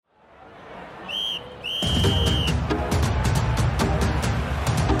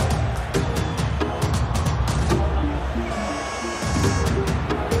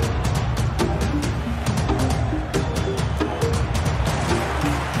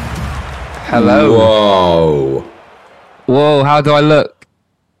Hello. Whoa. Whoa, how do I look?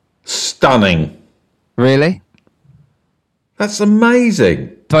 Stunning. Really? That's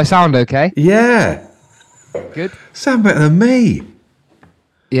amazing. Do I sound okay? Yeah. Good. Sound better than me.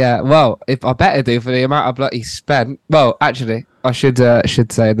 Yeah, well, if I better do for the amount of blood he spent. Well, actually, I should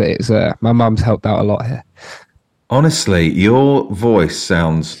say that it's my mum's helped out a lot here. Honestly, your voice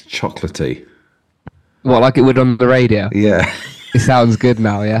sounds chocolatey. What, like it would on the radio? Yeah. It sounds good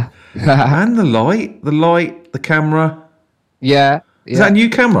now, yeah. And the light, the camera. Yeah. Is that a new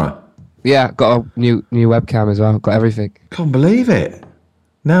camera? Yeah, got a new webcam as well. Got everything. Can't believe it.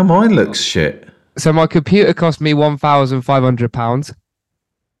 Now mine looks shit. So my computer cost me £1,500.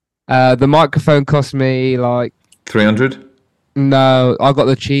 The microphone cost me like 300? No, I got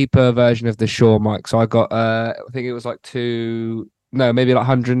the cheaper version of the Shure mic. So I got I think it was like maybe like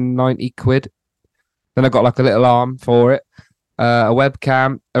 190 quid. Then I got like a little arm for it, a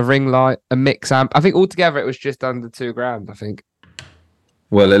webcam, a ring light, a mix amp. I think altogether it was just under £2,000, I think.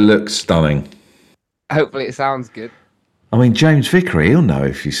 Well, it looks stunning. Hopefully it sounds good. I mean, James Vickery, he'll know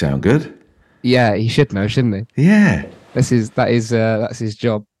if you sound good. Yeah, he should know, shouldn't he? Yeah. That's his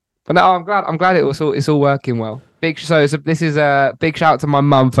job. But no, I'm glad it's all working well. So this is a big shout out to my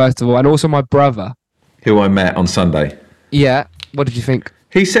mum first of all, and also my brother, Who I met on Sunday. Yeah. What did you think?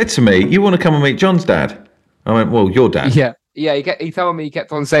 He said to me, "You want to come and meet John's dad?" I went, "Well, your dad." Yeah. He told me he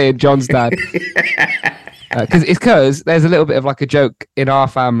kept on saying John's dad. Because there's a little bit of like a joke in our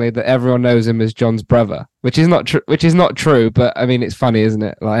family that everyone knows him as John's brother, which is not true, but I mean it's funny, isn't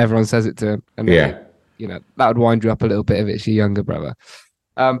it? Like everyone says it to him, and yeah, that would wind you up a little bit if it's your younger brother.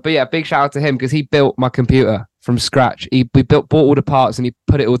 But yeah, big shout out to him because he built my computer from scratch. Bought all the parts and he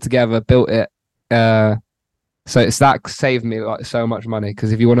put it all together, built it. So that saved me like so much money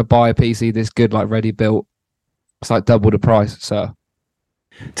because if you want to buy a PC this good, like ready built, it's like double the price. So.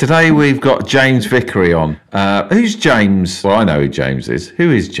 Today we've got James Vickery on. Who's James? Well, I know who James is.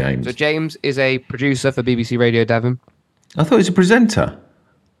 Who is James? So James is a producer for BBC Radio Devon. I thought he was a presenter.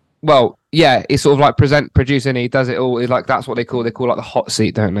 Well, yeah, he's sort of like producing. He does it all. Like that's what they call like the hot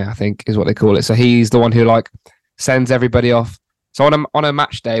seat, don't they? I think is what they call it. So he's the one who like sends everybody off. So on a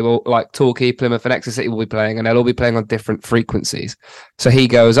match day, we'll like Torquay, Plymouth, and Exeter City will be playing, and they'll all be playing on different frequencies. So he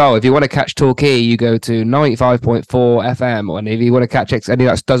goes, if you want to catch Torquay, you go to 95.4 FM, and if you want to catch X, and he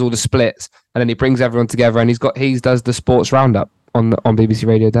does all the splits, and then he brings everyone together, and he does the sports roundup on BBC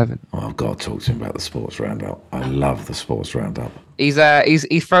Radio Devon. Oh, I've got to talk to him about the sports roundup. I love the sports roundup. He's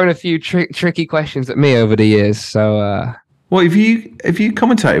thrown a few tricky questions at me over the years. So, what have you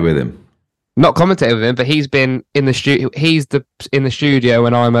commentated with him? Not commentated with him, but he's been in the studio. He's in the studio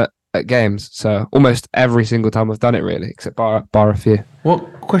when I'm at games. So almost every single time I've done it, really, except bar a few.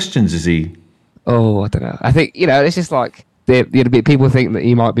 What questions is he? Oh, I don't know. I think it's just like people think that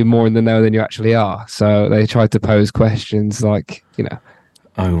you might be more in the know than you actually are. So they try to pose questions like.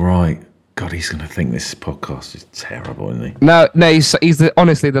 Oh right. God, he's going to think this podcast is terrible, isn't he? No, he's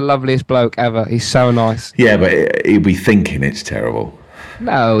honestly the loveliest bloke ever. He's so nice. Yeah, but he'll be thinking it's terrible.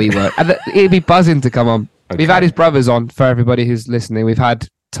 No, he won't. He'd be buzzing to come on. Okay. We've had his brothers on for everybody who's listening. We've had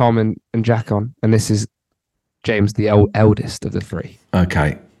Tom and Jack on, and this is James, the eldest of the three.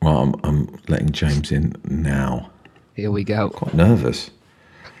 Okay, well, I'm letting James in now. Here we go. Quite nervous.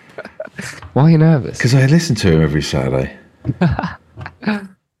 Why are you nervous? Because I listen to him every Saturday.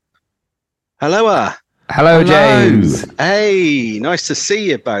 Hello, James. Hey, nice to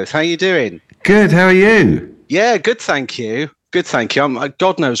see you both. How you doing? Good. How are you? Yeah, good. Thank you. Good, thank you.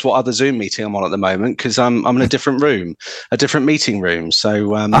 God knows what other Zoom meeting I'm on at the moment because I'm in a different room, a different meeting room. So,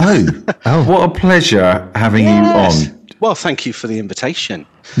 what a pleasure having you on. Well, thank you for the invitation.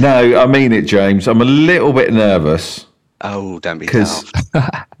 No, I mean it, James. I'm a little bit nervous. Oh, don't be daft.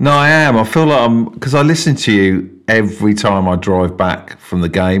 No, I am. I feel like because I listen to you every time I drive back from the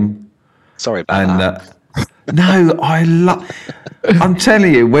game. Sorry about that. No, I'm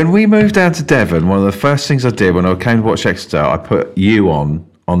telling you, when we moved down to Devon, one of the first things I did when I came to watch Exeter, I put you on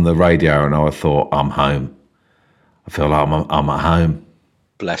the radio, and I thought, I'm home. I feel like I'm at home.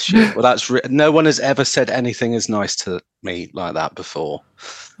 Bless you. Well, that's no one has ever said anything as nice to me like that before.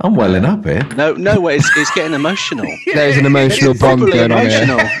 I'm welling up here. No, it's getting emotional. There's an emotional bond going on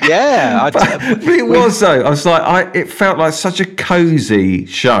here. Yeah, but it was though. I was like, it felt like such a cozy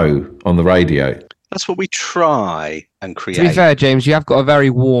show on the radio. That's what we try and create. To be fair, James, you have got a very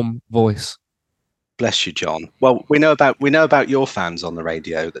warm voice. Bless you, John. Well, we know about your fans on the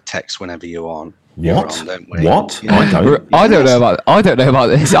radio that text whenever you're on. What? On, don't we? What? Yeah. I don't know about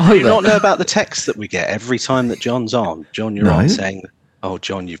this either. Do you not know about the texts that we get every time that John's on? John, you're on saying, "Oh,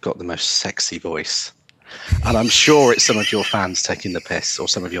 John, you've got the most sexy voice." and I'm sure it's some of your fans taking the piss or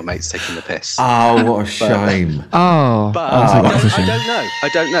some of your mates taking the piss. Oh, what a shame! But I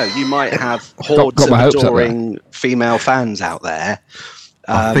don't know. You might have hordes of adoring female fans out there.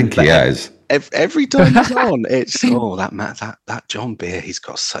 I think he has. Every time he's on, it's that John Beer. He's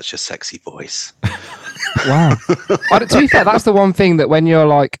got such a sexy voice. Wow. To be fair, that's the one thing that when you're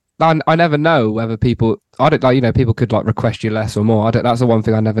like, I never know whether people, I don't like, people could like request you less or more. That's the one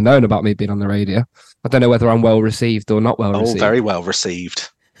thing I've never known about me being on the radio. I don't know whether I'm well received or not well received. Oh, very well received.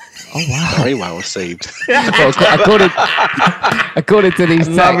 Oh, wow. Very well received. according to these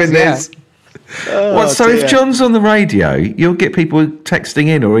texts, So if John's on the radio, you'll get people texting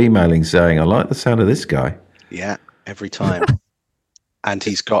in or emailing saying, I like the sound of this guy. Yeah, every time. And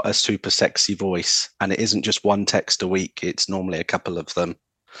he's got a super sexy voice. And it isn't just one text a week. It's normally a couple of them.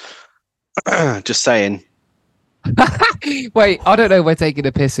 Just saying. Wait, I don't know if we're taking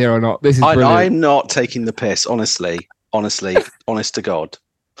a piss here or not. This is brilliant. I'm not taking the piss, honestly, honest to God.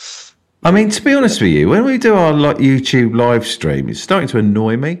 I mean, to be honest with you, when we do our YouTube live stream, it's starting to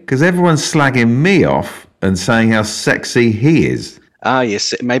annoy me because everyone's slagging me off and saying how sexy he is.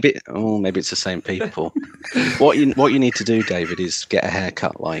 Yes, maybe it's the same people. What you need to do, David, is get a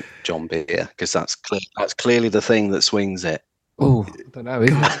haircut like John Beer, because that's clearly the thing that swings it. Oh, I don't know,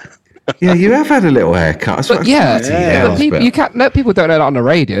 is it? Yeah, you have had a little haircut. But people don't know that on the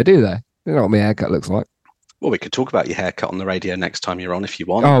radio, do they? They know what my haircut looks like. Well, we could talk about your haircut on the radio next time you're on if you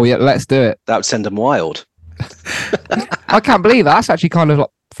want. Oh, yeah, let's do it. That would send them wild. I can't believe that. That's actually kind of like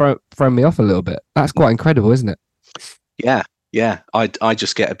thrown me off a little bit. That's quite incredible, isn't it? Yeah. I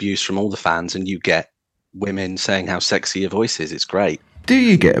just get abuse from all the fans, and you get women saying how sexy your voice is. It's great. Do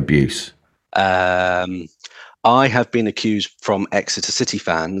you get abuse? I have been accused from Exeter City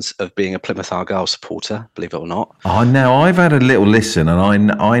fans of being a Plymouth Argyle supporter, believe it or not. Oh, now I've had a little listen,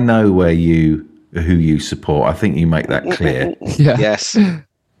 and I know who you support. I think you make that clear. Yeah.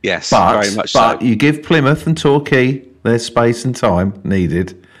 Yes, but, very much so. But you give Plymouth and Torquay their space and time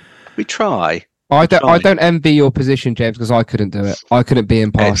needed. We try. I don't envy your position, James, because I couldn't do it. I couldn't be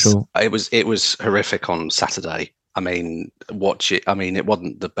impartial. It was horrific on Saturday. I mean, watch it. I mean, it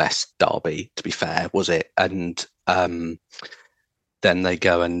wasn't the best derby, to be fair, was it? And then they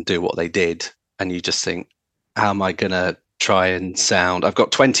go and do what they did, and you just think, how am I going to try and sound? I've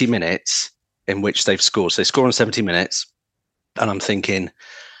got 20 minutes in which they've scored. So they score in 70 minutes, and I'm thinking,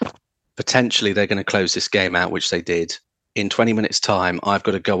 potentially they're going to close this game out, which they did. In 20 minutes' time, I've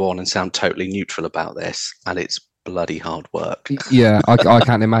got to go on and sound totally neutral about this, and it's bloody hard work. Yeah, I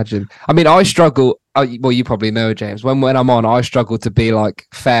can't imagine. I mean, I struggle. Well, you probably know, James. When I'm on, I struggle to be like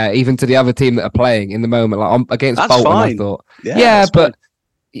fair, even to the other team that are playing in the moment. Like I'm against That's Bolton, fine. I thought,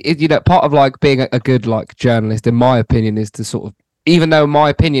 but part of like being a good like journalist, in my opinion, is to sort of, even though my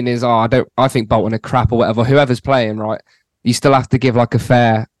opinion is, I think Bolton are crap or whatever. Whoever's playing, right, you still have to give like a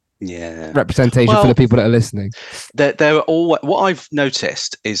fair representation for the people that are listening. There are what I've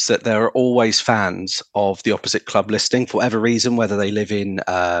noticed is that there are always fans of the opposite club listing for whatever reason, whether they live in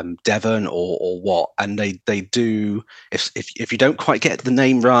Devon or what, and they do. If you don't quite get the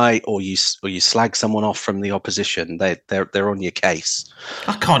name right, or you slag someone off from the opposition, they're on your case.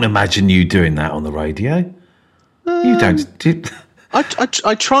 I can't imagine you doing that on the radio. You don't.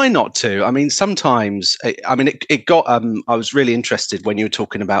 I try not to. I mean, sometimes. It got. I was really interested when you were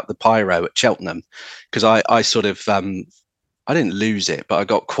talking about the pyro at Cheltenham, because I sort of I didn't lose it, but I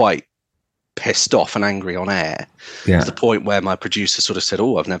got quite pissed off and angry on air. Yeah. To the point where my producer sort of said,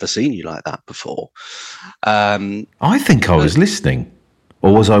 "Oh, I've never seen you like that before." I think I was listening.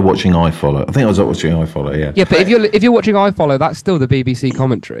 Or was I watching iFollow? I think I was watching iFollow, yeah. Yeah, but if you're watching iFollow, that's still the BBC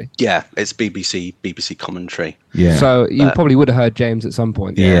commentary. Yeah, it's BBC commentary. Yeah. So you probably would have heard James at some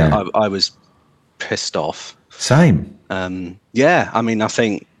point. Yeah. I was pissed off. Same. Yeah, I mean, I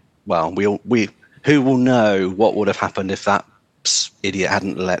think, well, we who will know what would have happened if that idiot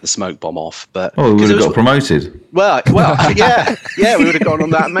hadn't let the smoke bomb off? But we would have got promoted. Well, yeah, we would have gone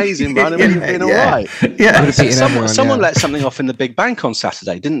on that amazing run and we'd have been all right. Yeah, someone let something off in the Big Bank on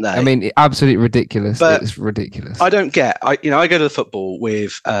Saturday, didn't they? I mean, absolutely ridiculous. But it's ridiculous. I don't get. I go to the football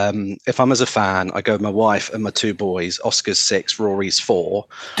with. If I'm as a fan, I go with my wife and my two boys. Oscar's 6, Rory's 4.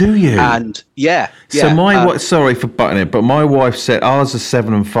 Do you? And yeah. So sorry for butting it, but my wife said ours are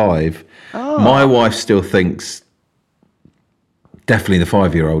 7 and 5. Oh. My wife still thinks. Definitely the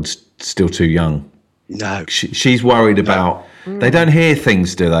 5-year-old's still too young. No. She's worried about... They don't hear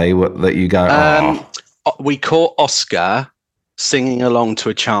things, do they, that you go, We caught Oscar singing along to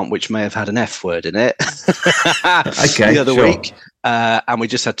a chant which may have had an F word in it okay, the other week. And we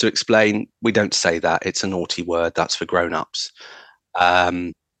just had to explain, we don't say that. It's a naughty word. That's for grown-ups.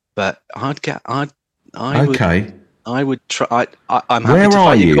 But Okay. I would try. I'm happy Where to are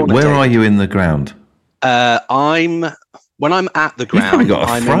fight your you? corner, Where Dave. are you in the ground? When I'm at the You've probably ground, got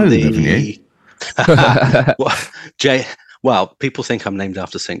a I'm throne, in haven't you? the. Well, people think I'm named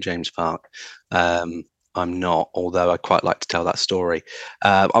after St James Park. I'm not, although I quite like to tell that story.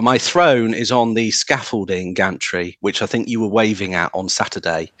 My throne is on the scaffolding gantry, which I think you were waving at on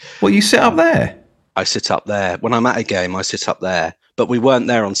Saturday. Well, you sit up there. I sit up there. When I'm at a game, I sit up there. But we weren't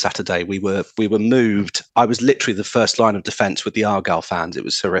there on Saturday. We were moved. I was literally the first line of defence with the Argyle fans. It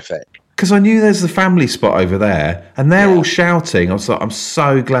was horrific. Because I knew there's the family spot over there, and they're all shouting. I was like, I'm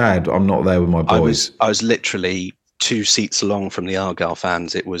so glad I'm not there with my boys. I was literally 2 seats along from the Argyle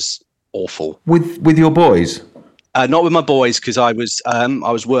fans. It was awful. With your boys? Not with my boys, because I was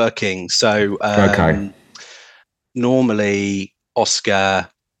working. So Okay. Normally Oscar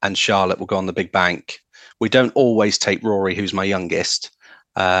and Charlotte will go on the big bank. We don't always take Rory, who's my youngest,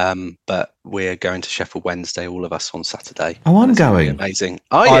 but we're going to Sheffield Wednesday, all of us, on Saturday. Oh, I'm going. Amazing.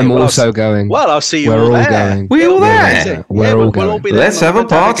 I'm also going. Well, I'll see you We're all there. Going. We're all there. We'll all be there. Let's have a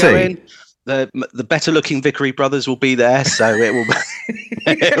party. The better looking Vickery brothers will be there, so it will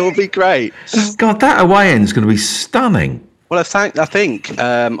it will be great. God, that away end's going to be stunning. Well, I think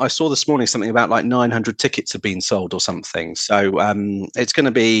I saw this morning something about like 900 tickets have been sold or something. So it's going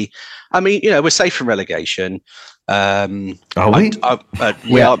to be. I mean, we're safe from relegation. Are we?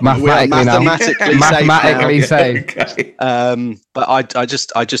 We are mathematically safe. Okay. But I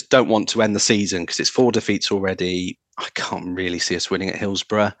just don't want to end the season because it's 4 defeats already. I can't really see us winning at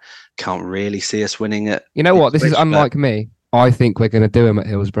Hillsborough. Can't really see us winning at. You know what? This is unlike me. I think we're going to do them at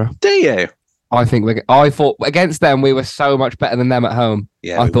Hillsborough. Do you? I thought against them we were so much better than them at home.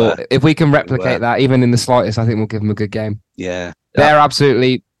 Yeah, I thought if we can replicate that even in the slightest, I think we'll give them a good game. Yeah, they're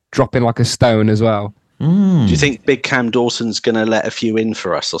absolutely dropping like a stone as well. Do you think Big Cam Dawson's going to let a few in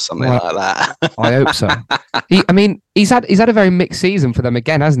for us or something like that? I hope so. He's had a very mixed season for them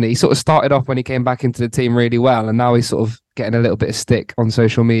again, hasn't he? He sort of started off when he came back into the team really well, and now he's sort of getting a little bit of stick on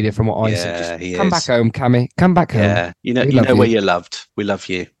social media from what I see. Just come back home, Cammy. Come back home. Yeah, you know where you're loved. We love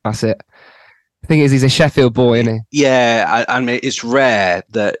you. That's it. The thing is, he's a Sheffield boy, isn't he? Yeah, I mean, it's rare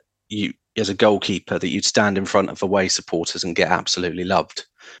that you, as a goalkeeper, that you'd stand in front of away supporters and get absolutely loved,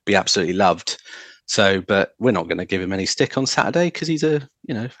 be absolutely loved. So, but we're not going to give him any stick on Saturday because he's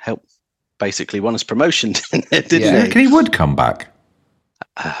basically won us promotion, didn't he? He would come back.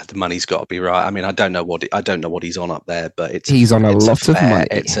 The money's got to be right. I mean, I don't know what he's on up there, but he's on a lot of money.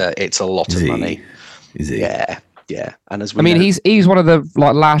 It's a lot of money. Is he? Yeah. And as he's one of the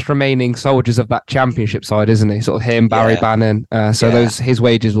last remaining soldiers of that championship side, isn't he? Sort of him, Barry Bannon. His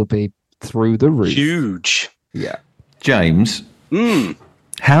wages will be through the roof. Huge. Yeah. James,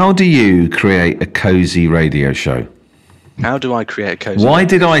 how do you create a cozy radio show? How do I create a cozy? Why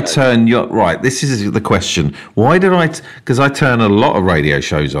did I turn your right? This is the question. Why did I? Because I turn a lot of radio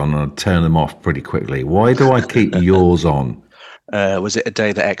shows on and I turn them off pretty quickly. Why do I keep yours on? Was it a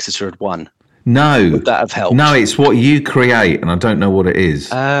day that Exeter had won? No. Would that have helped? No, it's what you create, and I don't know what it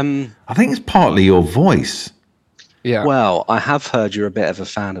is. I think it's partly your voice. Yeah. Well, I have heard you're a bit of a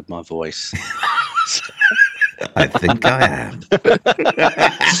fan of my voice. I think I am.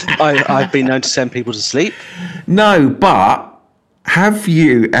 I've been known to send people to sleep. No, but have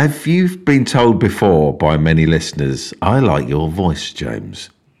you been told before by many listeners, I like your voice, James?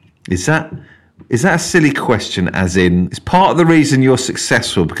 Is that a silly question, as in it's part of the reason you're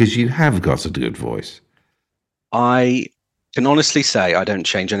successful because you have got a good voice? I can honestly say I don't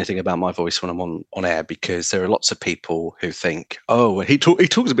change anything about my voice when I'm on air because there are lots of people who think, oh, he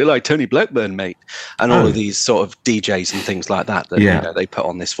talks a bit like Tony Blackburn, mate, and all of these sort of DJs and things like that they put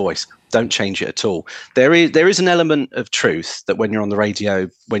on this voice. Don't change it at all. There is an element of truth that when you're on the radio,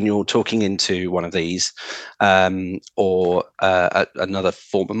 when you're talking into one of these or another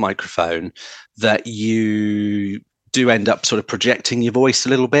form of microphone, that you do end up sort of projecting your voice a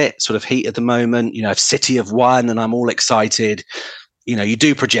little bit, sort of heat at the moment. If City have won and I'm all excited, you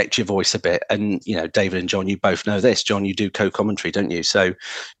do project your voice a bit. And, David and John, you both know this. John, you do co-commentary, don't you? So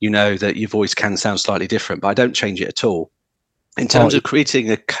you know that your voice can sound slightly different, but I don't change it at all. In terms of creating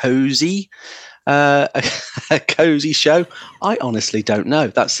a cozy show, I honestly don't know.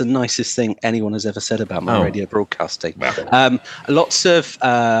 That's the nicest thing anyone has ever said about my radio broadcasting. Lots of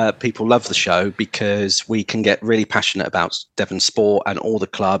people love the show because we can get really passionate about Devon sport and all the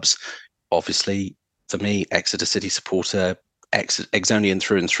clubs. Obviously, for me, Exeter City supporter, Exonian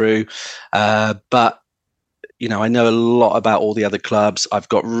through and through. But I know a lot about all the other clubs. I've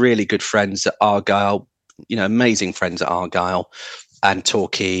got really good friends at Argyle. Amazing friends at Argyle and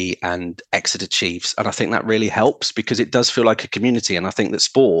Torquay and Exeter Chiefs. And I think that really helps because it does feel like a community. And I think that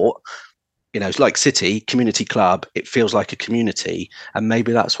sport It's like City Community Club. It feels like a community, and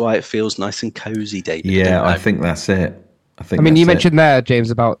maybe that's why it feels nice and cozy, David. Yeah, I think that's it. I mean, you mentioned there,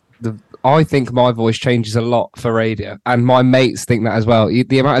 James, about I think my voice changes a lot for radio, and my mates think that as well.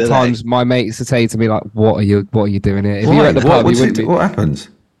 The amount of times my mates say to me, like, "What are you doing here?" If you're at the pub, you wouldn't be. What happens?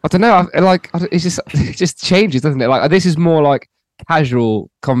 I don't know. It just changes, doesn't it? Like, this is more like casual,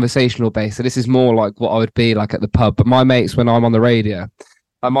 conversational based. So this is more like what I would be like at the pub. But my mates, when I'm on the radio,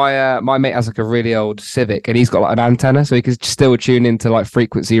 my mate has like a really old Civic, and he's got like an antenna, so he can still tune into like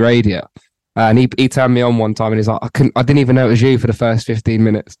frequency radio. And he turned me on one time, and he's like, I didn't even know it was you for the first 15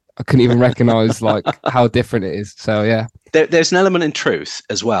 minutes. I couldn't even recognize like how different it is. So yeah, there's an element in truth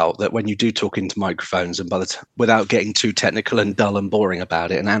as well that when you do talk into microphones, and without getting too technical and dull and boring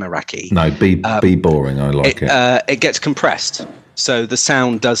about it and anarchy. No, be boring. I like it. It gets compressed, so the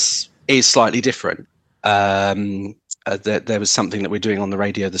sound is slightly different. There was something that we're doing on the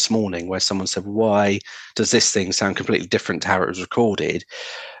radio this morning where someone said, "Why does this thing sound completely different to how it was recorded?"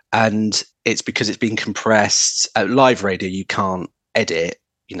 And it's because it's been compressed. Live radio, you can't edit,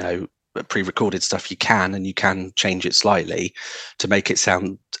 pre-recorded stuff you can, and you can change it slightly to make it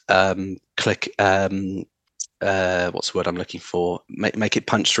sound what's the word I'm looking for? Make it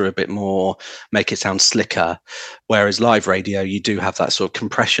punch through a bit more, make it sound slicker. Whereas live radio, you do have that sort of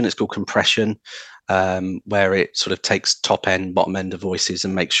compression. It's called compression, where it sort of takes top end, bottom end of voices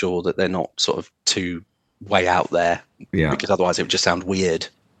and makes sure that they're not sort of too way out there. Yeah. Because otherwise it would just sound weird.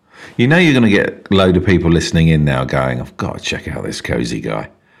 You're going to get a load of people listening in now going, I've got to check out this cozy guy.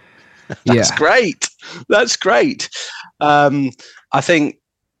 That's great. That's great. I think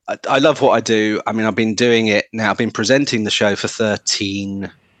I love what I do. I mean, I've been doing it now. I've been presenting the show for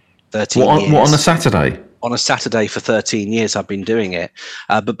 13 years. What, on a Saturday? On a Saturday for 13 years, I've been doing it.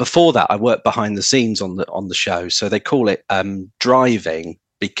 But before that, I worked behind the scenes on the show. So they call it driving,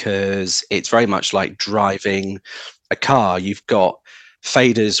 because it's very much like driving a car. You've got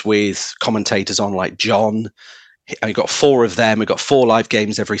faders with commentators on like John. We've got 4 of them. We've got 4 live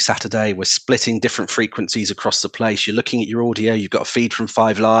games every Saturday. We're splitting different frequencies across the place. You're looking at your audio. You've got a feed from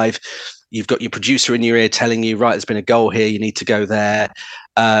 5 Live. You've got your producer in your ear telling you, right, there's been a goal here. You need to go there.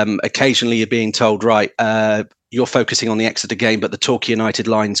 Occasionally you're being told, right, you're focusing on the Exeter game, but the Torquay United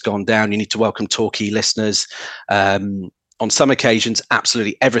line's gone down. You need to welcome Torquay listeners. On some occasions,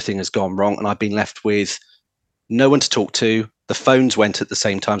 absolutely everything has gone wrong, and I've been left with no one to talk to. The phones went at the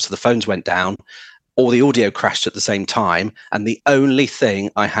same time, so the phones went down. All the audio crashed at the same time, and the only thing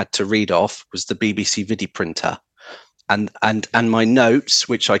I had to read off was the BBC Vidi printer, and my notes,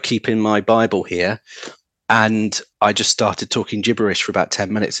 which I keep in my Bible here. And I just started talking gibberish for about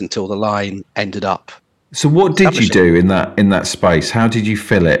 10 minutes until the line ended up. So what did you do in that space? How did you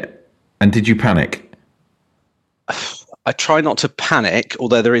fill it? And did you panic? I try not to panic,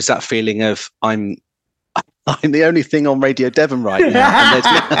 although there is that feeling of I'm the only thing on Radio Devon right now,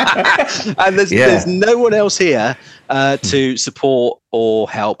 and there's no one else here to support or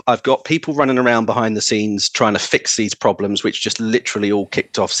help. I've got people running around behind the scenes trying to fix these problems, which just literally all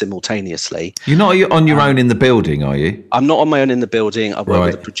kicked off simultaneously. You're not on your own in the building, are you? I'm not on my own in the building. I work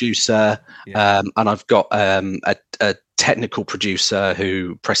with a producer, and I've got a technical producer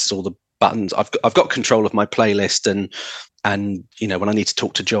who presses all the buttons. I've got control of my playlist, and when I need to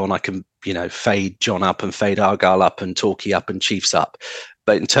talk to John, I can fade John up and fade Argyle up and Torquay up and Chiefs up.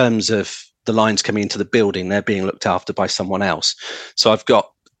 But in terms of the lines coming into the building, they're being looked after by someone else. So I've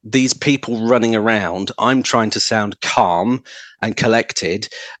got these people running around. I'm trying to sound calm and collected.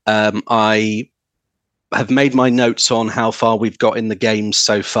 I have made my notes on how far we've got in the game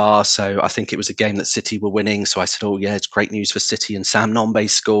so far. So I think it was a game that City were winning. So I said, oh yeah, it's great news for City. And Sam Nombe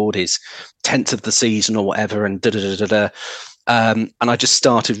scored his 10th of the season or whatever. And and I just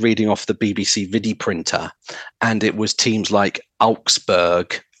started reading off the BBC Vidi printer, and it was teams like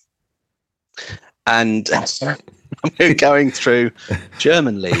Augsburg. And we're going through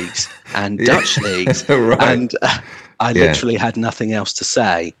German leagues and Dutch leagues. Right. And I literally had nothing else to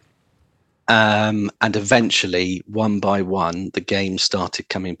say. And eventually, one by one, the game started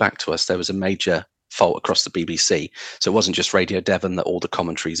coming back to us. There was a major fault across the BBC. So it wasn't just Radio Devon that all the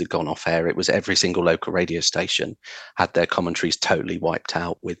commentaries had gone off air. It was every single local radio station had their commentaries totally wiped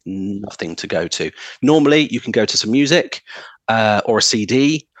out with nothing to go to. Normally, you can go to some music or a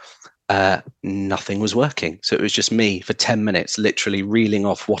CD. Nothing was working. So it was just me for 10 minutes, literally reeling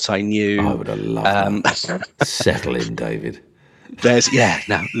off what I knew. I would have loved that. Settle in, David. There's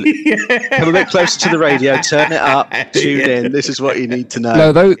come a bit closer to the radio, turn it up, tune in. This is what you need to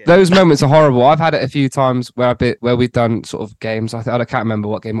know. No, those moments are horrible. I've had it a few times where we've done sort of games. I can't remember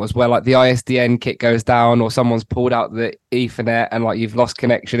what game it was, where like the ISDN kit goes down, or someone's pulled out the Ethernet, and like you've lost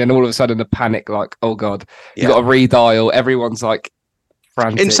connection, and all of a sudden the panic, like, oh god, you got to redial. Everyone's like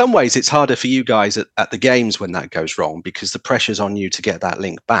frantic. In some ways, it's harder for you guys at the games when that goes wrong, because the pressure's on you to get that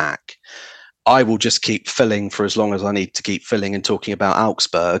link back. I will just keep filling for as long as I need to keep filling and talking about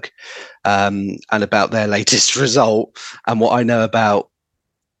Augsburg and about their latest result and what I know about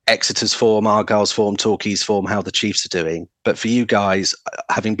Exeter's form, Argyle's form, Torquay's form, how the Chiefs are doing. But for you guys,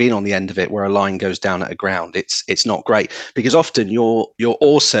 having been on the end of it where a line goes down at a ground, it's not great, because often you're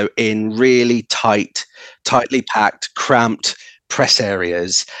also in really tightly packed, cramped press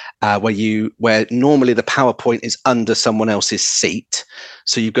areas where normally the PowerPoint is under someone else's seat,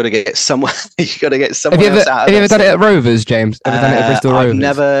 so you've got to get someone. You've got to get someone else out. Have you ever done it at Rovers, James? Ever done it at Bristol Rovers? I've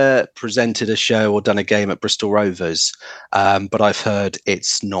never presented a show or done a game at Bristol Rovers, but I've heard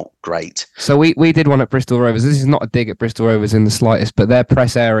it's not great. So we did one at Bristol Rovers. This is not a dig at Bristol Rovers in the slightest, but their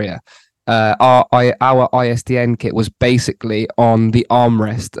press area, our ISDN kit was basically on the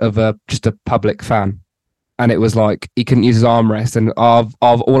armrest of just a public fan. And it was like he couldn't use his armrest, and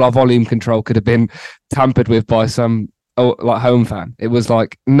all our volume control could have been tampered with by some like home fan. It was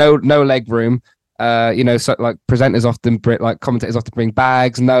like no leg room. So like presenters often commentators often bring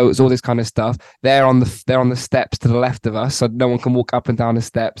bags, notes, all this kind of stuff. They're on the steps to the left of us, so no one can walk up and down the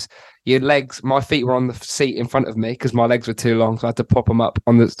steps. My feet were on the seat in front of me because my legs were too long, so I had to pop them up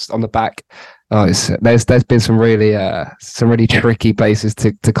on the back. There's been some really tricky places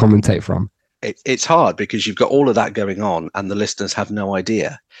to commentate from. It's hard because you've got all of that going on and the listeners have no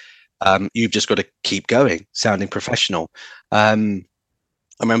idea. You've just got to keep going, sounding professional. I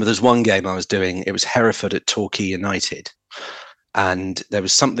remember there's one game I was doing. It was Hereford at Torquay United. And there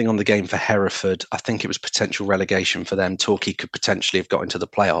was something on the game for Hereford. I think it was potential relegation for them. Torquay could potentially have got into the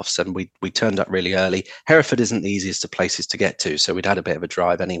playoffs, and we turned up really early. Hereford isn't the easiest of places to get to, so we'd had a bit of a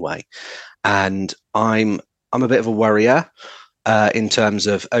drive anyway. And I'm a bit of a worrier in terms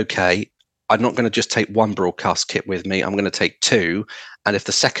of, okay, I'm not going to just take one broadcast kit with me. I'm going to take two. And if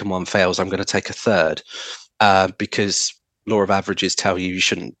the second one fails, I'm going to take a third because law of averages tell you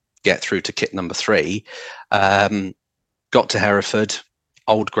shouldn't get through to kit number 3. Got to Hereford,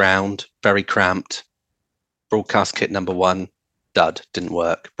 old ground, very cramped. Broadcast kit number 1, dud, didn't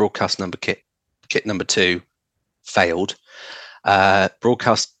work. Broadcast kit number 2, failed.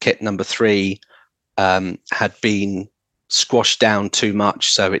 Broadcast kit number 3 had been squashed down too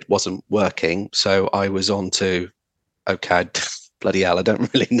much, so it wasn't working. So I was on to, okay, bloody hell, I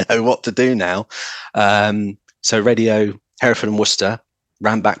don't really know what to do now. So radio, Hereford and Worcester,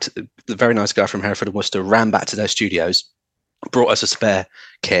 ran back to the very nice guy from Hereford and Worcester, ran back to their studios, brought us a spare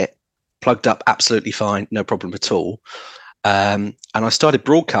kit, plugged up absolutely fine, no problem at all. And I started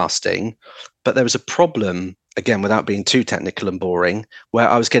broadcasting, but there was a problem, again, without being too technical and boring, where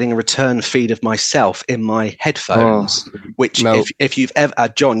I was getting a return feed of myself in my headphones, which if you've ever,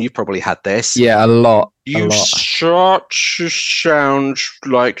 John, you've probably had this. Yeah, a lot. You start to sound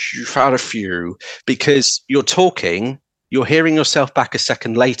like you've had a few because you're talking, you're hearing yourself back a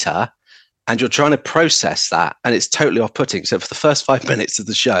second later, and you're trying to process that, and it's totally off-putting. So for the first 5 minutes of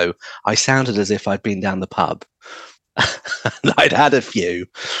the show, I sounded as if I'd been down the pub. I'd had a few,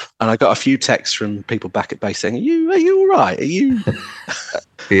 and I got a few texts from people back at base saying, are you all right? Are you?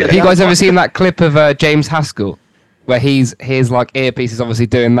 Yeah. Have you guys ever seen that clip of James Haskell, where his like earpiece is obviously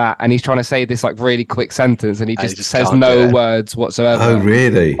doing that, and he's trying to say this like really quick sentence, and he just says no words whatsoever. Oh,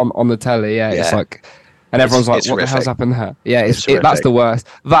 really? On the telly, yeah. It's like, and everyone's like, what the hell's happened there? Yeah, that's the worst.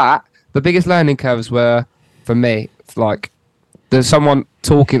 The biggest learning curves were for me, like there's someone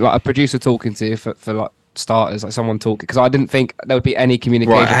talking, like a producer talking to you for like starters, like someone talking, because I didn't think there would be any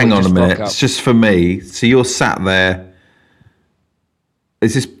communication. Right, hang on a minute. It's just for me. So you're sat there.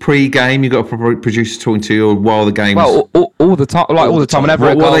 Is this pre-game? You got a producer talking to you, or while the game's... Well, all the time, like all the time.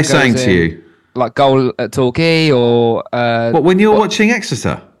 Whenever what are they saying to you? Like goal at Torquay or... what, when you're watching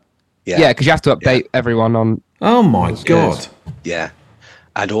Exeter? Yeah, because you have to update everyone on... Oh my God. Yeah.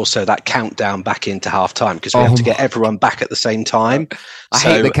 And also that countdown back into half time, because we have to get everyone back at the same time. I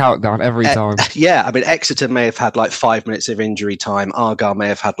hate the countdown every time. Yeah, I mean, Exeter may have had like 5 minutes of injury time. Argyle may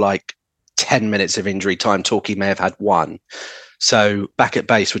have had like 10 minutes of injury time. Torquay may have had 1. So back at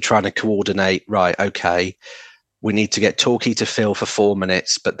base, we're trying to coordinate, right, okay, we need to get Torquay to fill for 4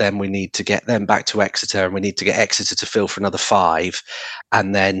 minutes, but then we need to get them back to Exeter, and we need to get Exeter to fill for another 5.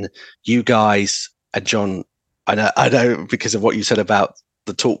 And then you guys, and John, I know because of what you said about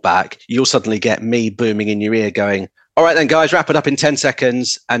the talk back, you'll suddenly get me booming in your ear going, All right then, guys, wrap it up in 10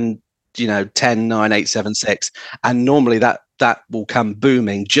 seconds, and 10, 9, 8, 7, 6, and normally that will come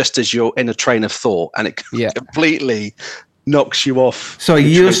booming just as you're in a train of thought, and it completely knocks you off. So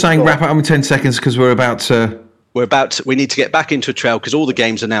you're saying wrap it up in 10 seconds because we need to get back into a trail because all the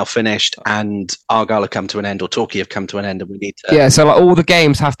games are now finished and Argyle have come to an end, or Torquay have come to an end, and we need to. Yeah, so like all the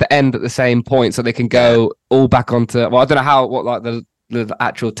games have to end at the same point so they can go all back onto. Well, I don't know what like the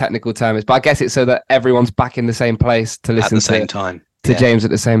actual technical term is, but I guess it's so that everyone's back in the same place to listen at the same time to James at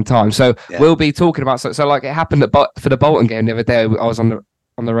the same time. So we'll be talking about so like it happened for the Bolton game the other day. I was on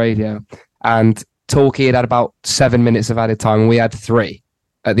the radio, and Torquay had about 7 minutes of added time, and we had 3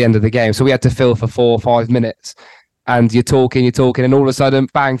 at the end of the game. So we had to fill for 4 or 5 minutes. And you're talking, and all of a sudden,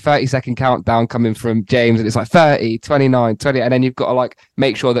 bang, 30-second countdown coming from James, and it's like 30, 29, 20, and then you've got to like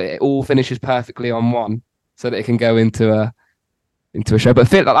make sure that it all finishes perfectly on one, so that it can go into a show. But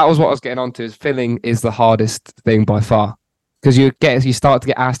that was what I was getting onto. Is filling is the hardest thing by far, because you start to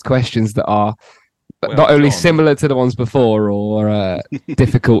get asked questions that are not only similar to the ones before or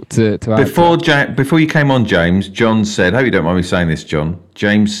difficult to answer. Before you came on, James, John said, "Hope you don't mind me saying this, John."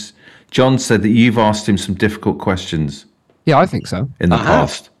 John said that you've asked him some difficult questions. Yeah, I think so. In the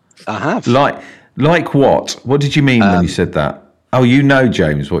past. I have. Like what? What did you mean when you said that? Oh,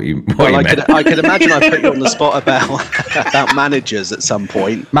 James, what you meant. I could imagine I put you on the spot about managers at some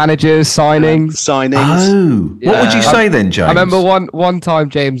point. Managers, signings. Oh, yeah. What would you say then, James? I remember one time,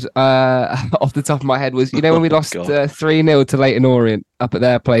 James, off the top of my head was, when we lost 3-0 to Leyton Orient up at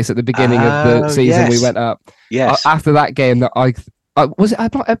their place at the beginning of the season, we went up. Yes. After that game, that I'm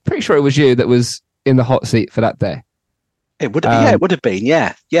pretty sure it was you that was in the hot seat for that day. It would have, it would have been,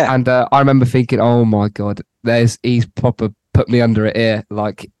 yeah. And I remember thinking, oh my God, he's proper put me under it here.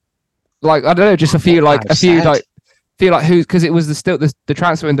 Like I don't know, just feel like who, because it was the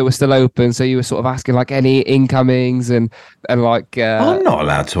transfer window was still open, so you were sort of asking like any incomings and like. I'm not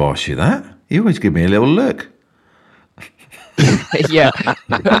allowed to ask you that. You always give me a little look. Yeah,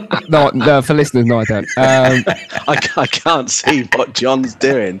 no, for listeners, no, I don't. I can't see what John's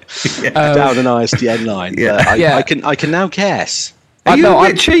doing down an ISDN line. Yeah, I can now guess. Are you a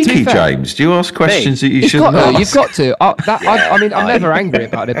bit cheeky, James? Do you ask questions that you shouldn't ask? You've got to. I'm never angry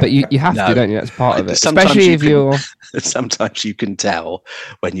about it, but you have to, don't you? That's part of it. Especially if you're. Sometimes you can tell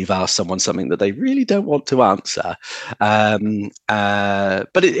when you've asked someone something that they really don't want to answer.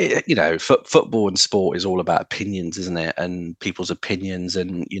 But football and sport is all about opinions, isn't it? And people's opinions.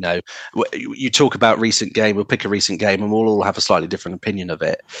 And you talk about recent game. We'll pick a recent game, and we'll all have a slightly different opinion of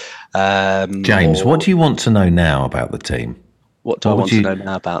it. James, what do you want to know now about the team? What do I want to know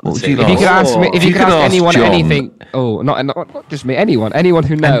now about the team? If you could ask me, if you could ask anyone anything, not just me, anyone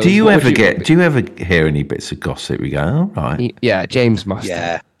who knows. And do you ever hear any bits of gossip? We go, oh, right. Yeah, James must.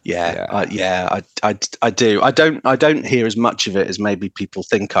 Yeah. I do. I don't hear as much of it as maybe people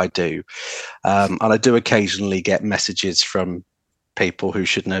think I do, and I do occasionally get messages from people who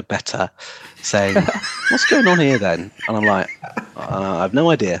should know better, saying, "What's going on here?" Then, and I'm like, I have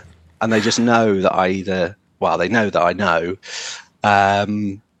no idea, and they just know that they know that I know.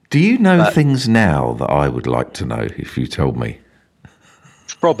 Do you know things now that I would like to know if you told me?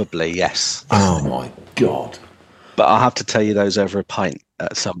 Probably, yes. Oh, my God. But I'll have to tell you those over a pint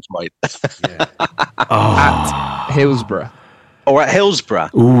at some point. At Hillsborough. Or at Hillsborough.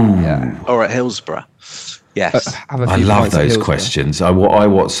 Ooh. Yeah. Or at Hillsborough. Yes. I love those questions. I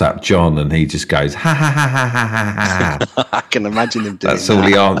WhatsApp John and he just goes, ha, ha, ha, ha, ha, ha. I can imagine him doing That's all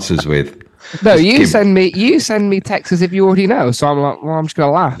he answers with. No, you send me texts as if you already know. So I'm like, well, I'm just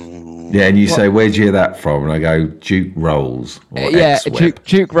gonna laugh. Yeah, and you say, "Where'd you hear that from?" And I go, "Duke Rolls." Or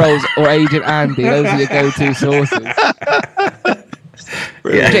Duke Rolls or Agent Andy. Those are your go-to sources.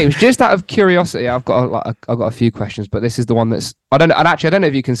 Yeah. James, just out of curiosity, I've got a few questions, but this is the one that's I don't know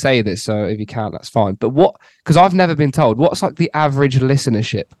if you can say this. So if you can't, that's fine. But because I've never been told, what's like the average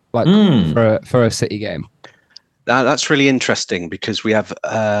listenership like for a City game? That's really interesting because we have.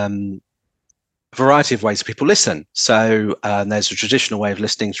 Variety of ways people listen. So there's a traditional way of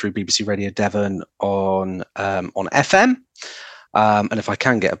listening through BBC Radio Devon on FM. And if I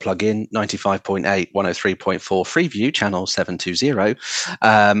can get a plug in, 95.8, 103.4 Freeview, channel 720,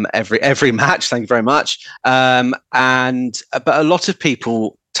 every match. Thank you very much. But a lot of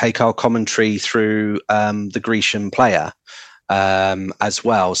people take our commentary through the Grecian player as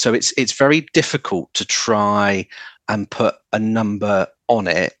well. So it's very difficult to try and put a number on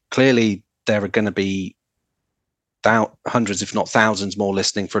it. Clearly, there are going to be hundreds, if not thousands, more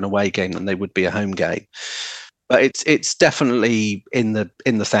listening for an away game than they would be a home game. But it's definitely in the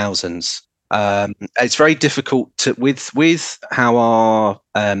thousands. It's very difficult to with how our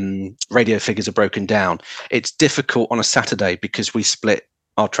radio figures are broken down. It's difficult on a Saturday because we split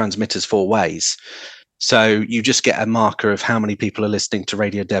our transmitters 4 ways. So you just get a marker of how many people are listening to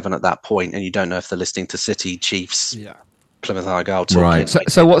Radio Devon at that point, and you don't know if they're listening to City, Chiefs, Plymouth Argyle talking. Right.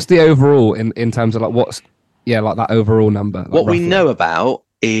 So what's the overall in terms of like that overall number? Like what roughly? we know about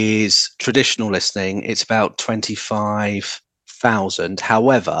is traditional listening. It's about 25,000.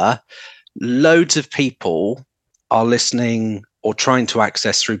 However, loads of people are listening or trying to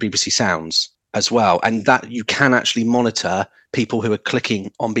access through BBC Sounds as well, and that you can actually monitor people who are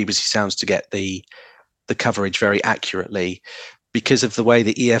clicking on BBC Sounds to get the coverage very accurately because of the way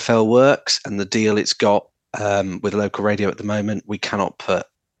the EFL works and the deal it's got with local radio at the moment. We cannot put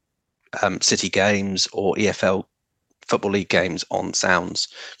City games or EFL Football League games on Sounds.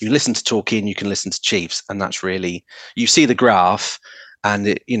 You listen to Talk In, you can listen to Chiefs, and that's really, you see the graph, and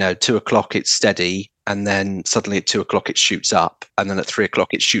it, 2 o'clock it's steady, and then suddenly at 2 o'clock it shoots up, and then at 3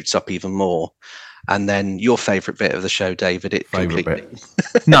 o'clock it shoots up even more. And then your favourite bit of the show, David, it favourite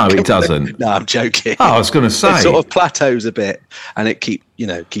bit? No, it doesn't. No, I'm joking. Oh, I was going to say, it sort of plateaus a bit, and it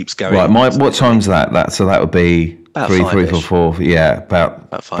keeps going. Right, what time's that? So that would be about 3, 4. Yeah,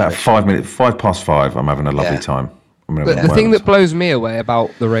 about 5 minutes, 5:05. I'm having a lovely time. But the thing that blows me away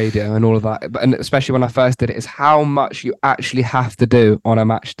about the radio and all of that, and especially when I first did it, is how much you actually have to do on a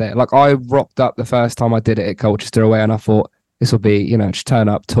match day. Like I rocked up the first time I did it at Colchester away, and I thought this will be, just turn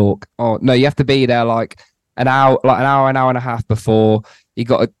up, talk. Oh no, you have to be there like an hour and a half before. You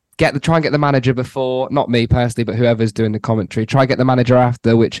got to try and get the manager before, not me personally, but whoever's doing the commentary. Try and get the manager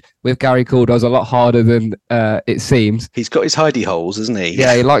after, which with Gary Calder is a lot harder than it seems. He's got his hidey holes, isn't he?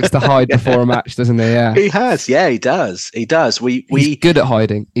 Yeah, he likes to hide before a match, doesn't he? Yeah, he has. Yeah, he does. He does. He's good at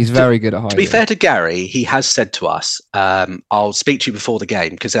hiding. He's very good at hiding. To be fair to Gary, he has said to us, "I'll speak to you before the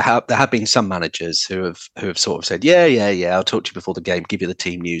game," because there have been some managers who have sort of said, "Yeah, I'll talk to you before the game, give you the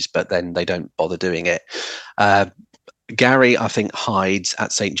team news," but then they don't bother doing it. Gary, I think, hides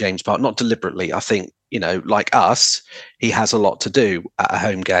at St. James Park, not deliberately. I think, like us, he has a lot to do at a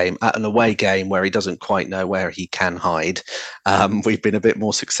home game. At an away game where he doesn't quite know where he can hide, we've been a bit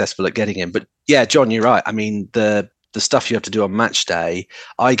more successful at getting him. But yeah, John, you're right. I mean, the stuff you have to do on match day,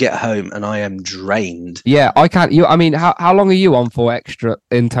 I get home and I am drained. Yeah, I can't. How long are you on for extra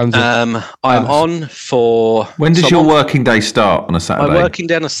in terms of? I'm on for. When does your working day start on a Saturday? My working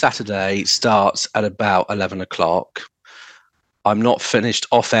day on a Saturday starts at about 11 o'clock. I'm not finished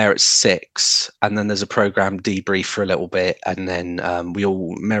off air at 6, and then there's a program debrief for a little bit, and then we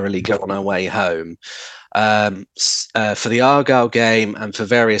all merrily go on our way home. For the Argyle game and for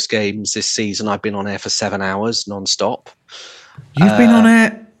various games this season, I've been on air for 7 hours non-stop. You've been on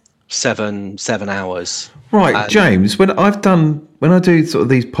air 7 hours. Right, James. When I do sort of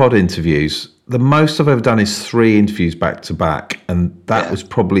these pod interviews, the most I've ever done is 3 interviews back to back, and that was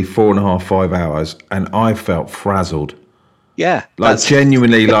probably 4.5, 5 hours, and I felt frazzled. Yeah, like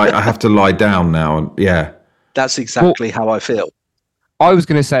genuinely, like I have to lie down now, and that's exactly how I feel. I was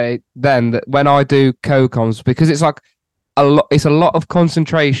going to say then that when I do co-coms, because it's like it's a lot of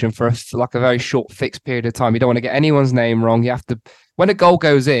concentration for a very short fixed period of time. You don't want to get anyone's name wrong. You have to, when a goal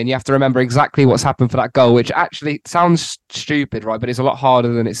goes in, you have to remember exactly what's happened for that goal, which actually sounds stupid, right? But it's a lot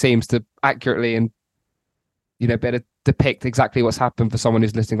harder than it seems to accurately and better depict exactly what's happened for someone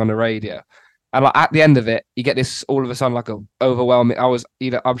who's listening on the radio. And like at the end of it, you get this all of a sudden like a overwhelming.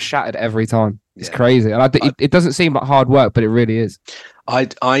 I'm shattered every time. It's crazy, and it doesn't seem like hard work, but it really is.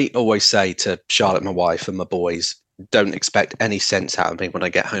 I always say to Charlotte, my wife, and my boys, don't expect any sense out of me when I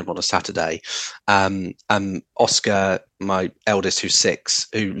get home on a Saturday. Oscar, my eldest, who's 6,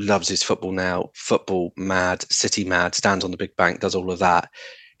 who loves his football now, football mad, City mad, stands on the big bank, does all of that.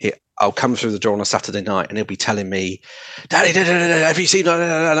 I'll come through the door on a Saturday night and he'll be telling me, "Daddy, have you seen?"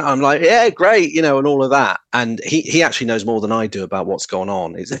 And I'm like, "Yeah, great," and all of that. And he actually knows more than I do about what's going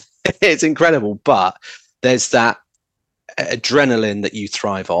on. It's incredible, but there's that adrenaline that you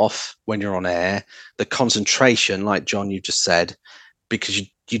thrive off when you're on air, the concentration, like John, you just said, because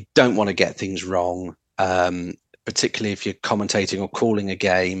you don't want to get things wrong, particularly if you're commentating or calling a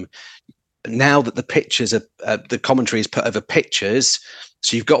game. Now that the pictures are, the commentary is put over pictures,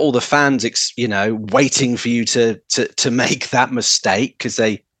 so you've got all the fans, waiting for you to make that mistake, because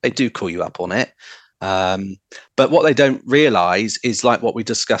they do call you up on it. But what they don't realise is, like what we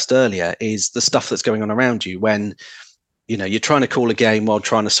discussed earlier, is the stuff that's going on around you when you're trying to call a game while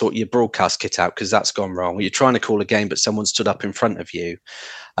trying to sort your broadcast kit out because that's gone wrong. Or you're trying to call a game but someone stood up in front of you.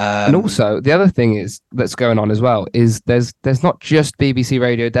 And also the other thing that's going on as well is there's not just BBC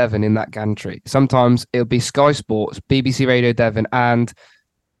Radio Devon in that gantry. Sometimes it'll be Sky Sports, BBC Radio Devon, and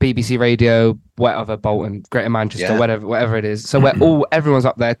BBC Radio, whatever, Bolton, Greater Manchester, Yeah. whatever it is. So everyone's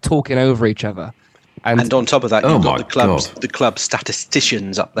up there talking over each other. And on top of that, Oh you've my got the God. club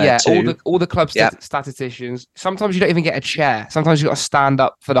statisticians up there too. all the club statisticians. Sometimes you don't even get a chair. Sometimes you got to stand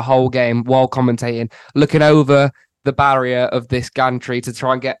up for the whole game while commentating, looking over the barrier of this gantry to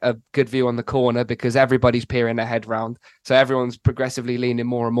try and get a good view on the corner because everybody's peering their head round. So everyone's progressively leaning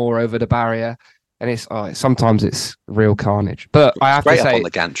more and more over the barrier. And sometimes it's real carnage. But I have to say, up on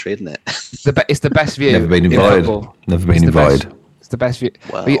the gantry, isn't it? it's the best view. Never been invited. Never been invited. It's the best view.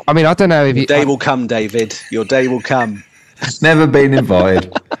 Well, I mean, I don't know if your day will come, David. Your day will come. Never been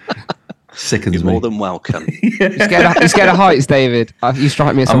invited. Sickens You're me. more than welcome. You're scared of heights, David. You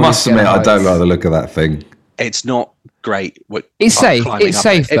strike me as I someone must who's scared admit, of I don't heights. like the look of that thing. It's not great. It's safe. Climbing It's up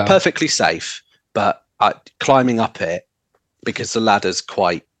safe, it. though. It's perfectly safe, but climbing up it because the ladder's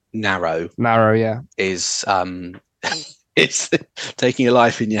quite narrow. Narrow, yeah. Is it's taking your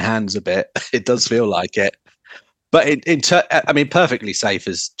life in your hands a bit. It does feel like it. But I mean, perfectly safe,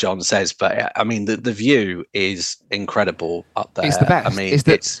 as John says. But I mean, the view is incredible up there. It's the best. I mean,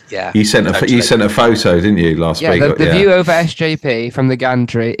 yeah. You sent a photo, didn't you, last week? The view over SJP from the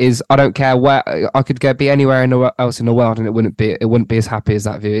gantry is. I don't care where I could go, be anywhere else in the world, and it wouldn't be as happy as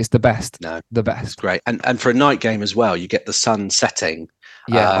that view. It's the best. No, the best. It's great. And for a night game as well, you get the sun setting.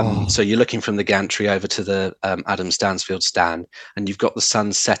 Yeah. So you're looking from the gantry over to the Adam Stansfield stand, and you've got the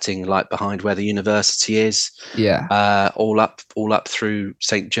sun setting like behind where the university is. Yeah. All up through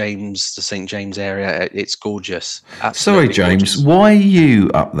St James, the St James area. It's gorgeous. Sorry, Absolutely James. gorgeous. Why are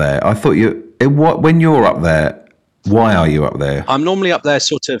you up there? I thought when you're up there, why are you up there? I'm normally up there,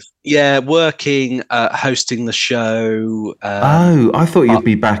 sort of, working, hosting the show. I thought you'd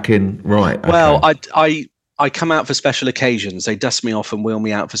be back in. Right. Okay. Well, I come out for special occasions. They dust me off and wheel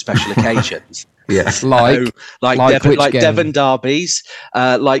me out for special occasions. Yeah, like Devon derbies,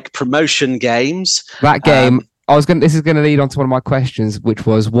 like promotion games. That game. This is going to lead on to one of my questions, which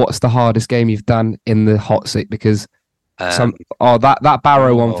was, what's the hardest game you've done in the hot seat? Because that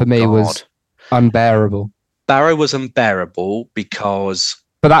Barrow one for me was unbearable. Barrow was unbearable because.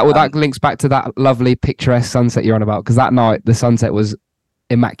 But that links back to that lovely picturesque sunset you're on about. Because that night the sunset was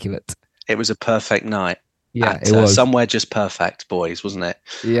immaculate. It was a perfect night. Yeah, it was somewhere just perfect, boys, wasn't it?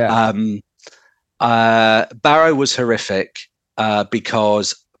 Yeah. Barrow was horrific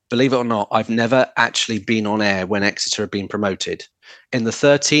because, believe it or not, I've never actually been on air when Exeter have been promoted. In the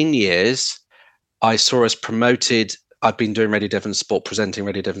 13 years I saw us promoted, I've been doing Radio Devon Sport, presenting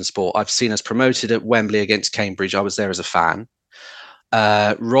Radio Devon Sport. I've seen us promoted at Wembley against Cambridge. I was there as a fan.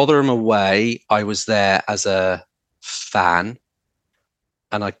 Rotherham away, I was there as a fan.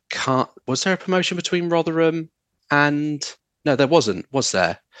 And was there a promotion between Rotherham and, no, there wasn't, was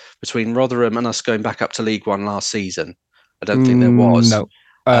there? Between Rotherham and us going back up to League One last season? I don't think there was. No,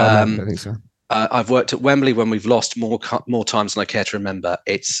 I don't think so. I've worked at Wembley when we've lost more times than I care to remember.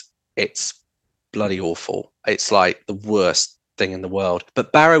 It's bloody awful. It's like the worst thing in the world.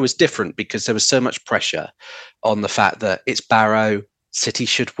 But Barrow was different because there was so much pressure on the fact that it's Barrow, City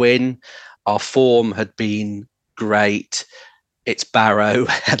should win. Our form had been great. It's Barrow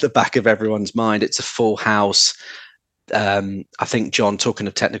at the back of everyone's mind. It's a full house. I think, John, talking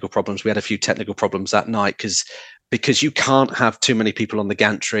of technical problems, we had a few technical problems that night because you can't have too many people on the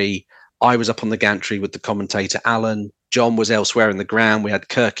gantry. I was up on the gantry with the commentator, Alan. John was elsewhere in the ground. We had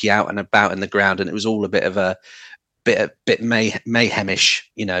Kirky out and about in the ground, and it was all a bit mayhemish,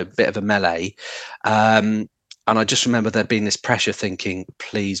 bit of a melee. And I just remember there being this pressure thinking,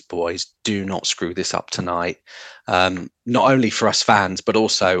 please, boys, do not screw this up tonight. Not only for us fans, but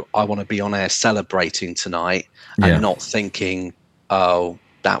also I want to be on air celebrating tonight and not thinking, oh,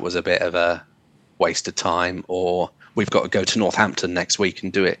 that was a bit of a waste of time, or we've got to go to Northampton next week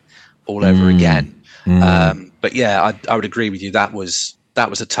and do it all over again. But yeah, I would agree with you. That was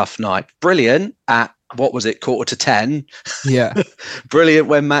a tough night. Brilliant at, what was it, 9:45? Yeah. Brilliant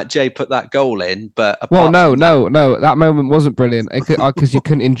when Matt J put that goal in, but no, that moment wasn't brilliant because you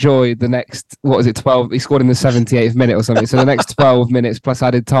couldn't enjoy the next, 12? He scored in the 78th minute or something. So the next 12 minutes plus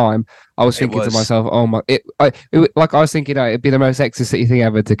added time, I was thinking to myself, oh my, I was thinking, it'd be the most Exeter City thing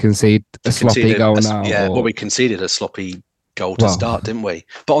ever to concede a sloppy goal now. Yeah, well, we conceded a sloppy goal to start, didn't we?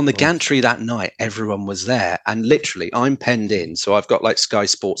 But on the gantry that night, everyone was there, and literally, I'm penned in. So I've got like Sky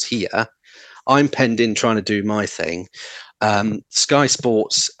Sports here. I'm penned in trying to do my thing. Sky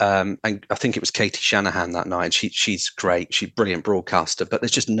Sports, and I think it was Katie Shanahan that night. She's great. She's a brilliant broadcaster, but there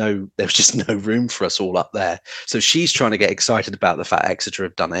was just no room for us all up there. So she's trying to get excited about the fact Exeter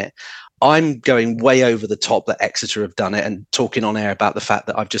have done it. I'm going way over the top that Exeter have done it and talking on air about the fact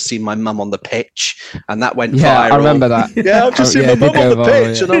that I've just seen my mum on the pitch and that went viral. I remember that. Yeah, I've just seen my mum on the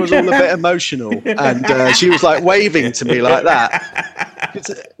pitch, yeah. and I was all a bit emotional. And she was like waving to me like that.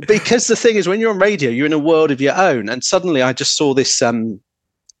 Because the thing is, when you're on radio, you're in a world of your own. And suddenly I just saw this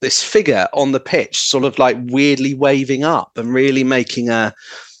this figure on the pitch sort of like weirdly waving up and really making an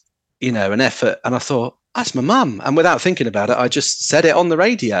effort. And I thought, that's my mum. And without thinking about it, I just said it on the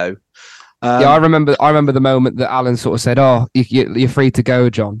radio. I remember the moment that Alan sort of said, "Oh, you're free to go,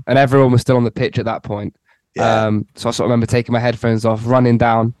 John," and everyone was still on the pitch at that point. Yeah. So I sort of remember taking my headphones off, running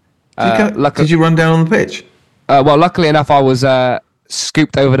down. Did you run down on the pitch? Well, luckily enough, I was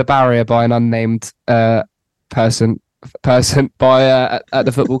scooped over the barrier by an unnamed person by at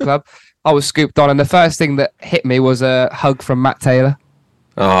the football club. I was scooped on, and the first thing that hit me was a hug from Matt Taylor.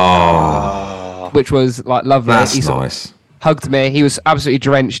 Oh, which was like lovely. That's nice. Hugged me. He was absolutely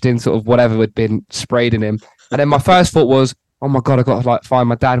drenched in sort of whatever had been sprayed in him. And then my first thought was, oh my God, I've got to like find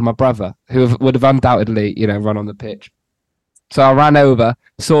my dad and my brother who would have undoubtedly, run on the pitch. So I ran over,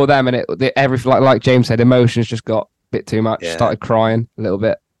 saw them, and like James said, emotions just got a bit too much. Yeah. Started crying a little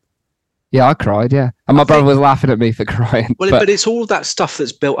bit. Yeah, I cried, yeah. And my brother was laughing at me for crying. Well, but it's all that stuff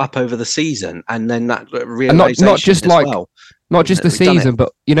that's built up over the season, and then that realization not just as like well. Not just the season,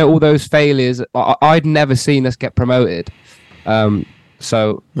 but all those failures. I'd never seen us get promoted. It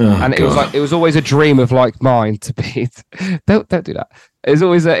was always a dream of like mine to be. Don't do that. It was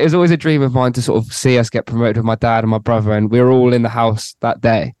always a dream of mine to sort of see us get promoted with my dad and my brother, and we were all in the house that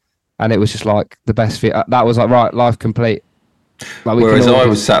day, and it was just like the best feat. That was like right, life complete. Like whereas I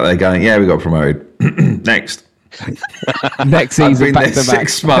was sat there going, "Yeah, we got promoted. Next." Next season, I've been there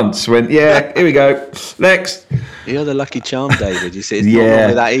 6 months. Here we go. Next. You're the lucky charm, David. You see, it's not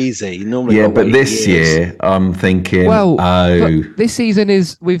normally that easy. But this year I'm thinking, but this season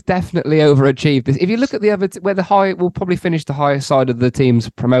we've definitely overachieved. If you look at the other, we'll probably finish the highest side of the teams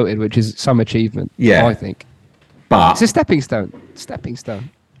promoted, which is some achievement. Yeah, I think. But it's a stepping stone.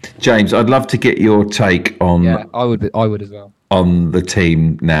 James, I'd love to get your take on. Yeah, I would as well. On the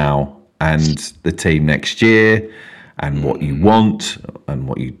team now and the team next year, and what you want and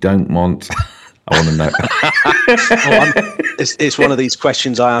what you don't want. I want to know. It's one of these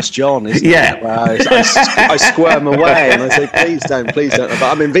questions I asked John, isn't it? Where I squirm away and I say, please don't. But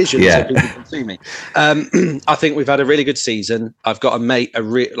I'm in vision so people can see me. I think we've had a really good season. I've got a mate,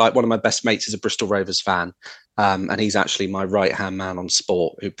 one of my best mates is a Bristol Rovers fan. And he's actually my right-hand man on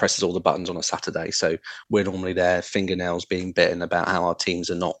sport who presses all the buttons on a Saturday. So we're normally there, fingernails being bitten about how our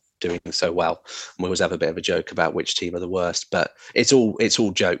teams are not doing so well. And we always have a bit of a joke about which team are the worst, but it's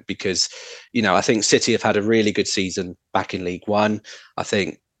all joke because, I think City have had a really good season back in League One. I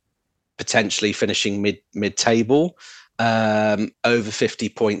think potentially finishing mid-table, over 50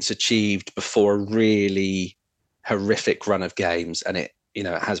 points achieved before a really horrific run of games. And it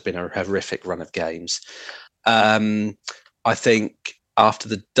has been a horrific run of games. I think after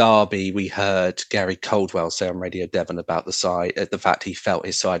the derby, we heard Gary Caldwell say on Radio Devon about the fact he felt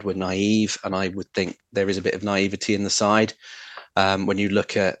his side were naive, and I would think there is a bit of naivety in the side. When you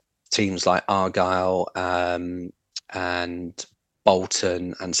look at teams like Argyle and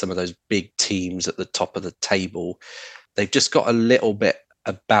Bolton and some of those big teams at the top of the table, they've just got a little bit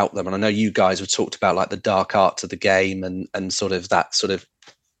about them. And I know you guys have talked about like the dark arts of the game and sort of that sort of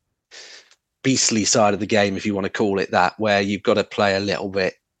beastly side of the game, if you want to call it that, where you've got to play a little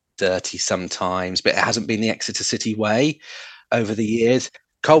bit dirty sometimes, but it hasn't been the Exeter City way over the years.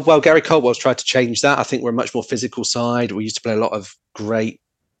 Gary Caldwell's tried to change that. I think we're a much more physical side. We used to play a lot of great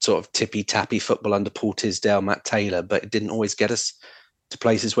sort of tippy-tappy football under Paul Tisdale, Matt Taylor, but it didn't always get us to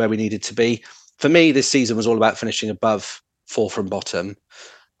places where we needed to be. For me, this season was all about finishing above four from bottom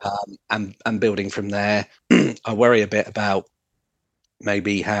and building from there. I worry a bit about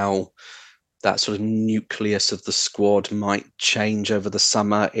maybe how that sort of nucleus of the squad might change over the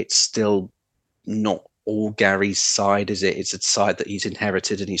summer. It's still not all Gary's side, is it? It's a side that he's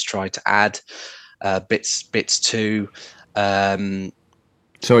inherited and he's tried to add bits to. So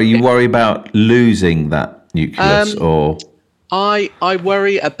are you worried about losing that nucleus or? I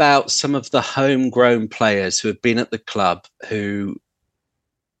worry about some of the homegrown players who have been at the club, who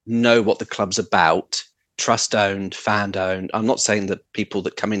know what the club's about, trust-owned, fan-owned. I'm not saying that people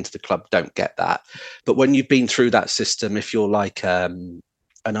that come into the club don't get that, but when you've been through that system, if you're like an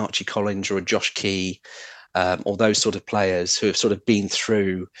Archie Collins or a Josh Key, or those sort of players who have sort of been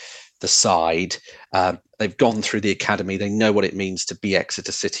through the side, They've gone through the academy. They know what it means to be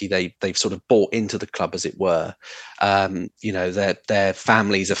Exeter City. They've sort of bought into the club, as it were. Their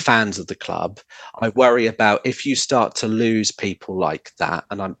families are fans of the club. I worry about if you start to lose people like that.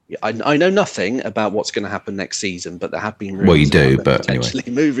 And I know nothing about what's going to happen next season, but there have been rumours. Well, you do, but potentially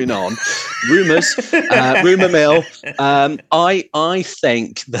anyway. Moving on, rumours, rumour mill. I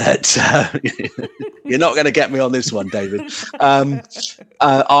think that you're not going to get me on this one, David.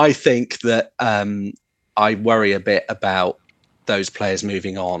 I think that I worry a bit about those players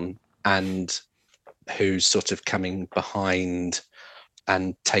moving on and who's sort of coming behind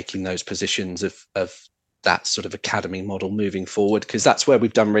and taking those positions of that sort of academy model moving forward, because that's where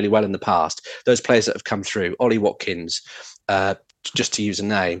we've done really well in the past. Those players that have come through, Ollie Watkins, just to use a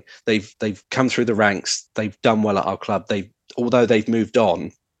name, they've come through the ranks. They've done well at our club. Although they've moved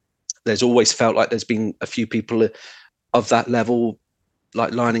on, there's always felt like there's been a few people of that level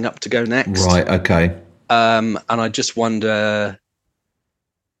like lining up to go next. Right. Okay. And I just wonder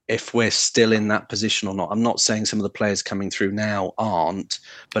if we're still in that position or not. I'm not saying some of the players coming through now aren't,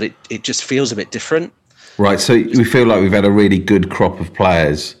 but it just feels a bit different. Right. So we feel like we've had a really good crop of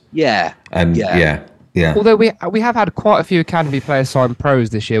players. Yeah. And yeah. Although we have had quite a few academy players sign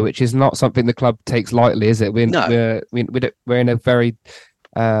pros this year, which is not something the club takes lightly, is it? We're in a very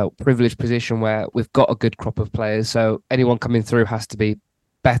privileged position where we've got a good crop of players. So anyone coming through has to be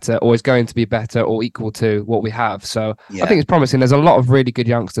better, or is going to be better or equal to what we have. So I think it's promising. There's a lot of really good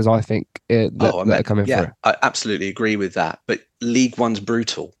youngsters, I think, that are coming through. I absolutely agree with that. But League One's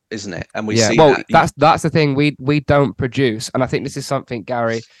brutal, isn't it? And we see that's the thing. We don't produce, and I think this is something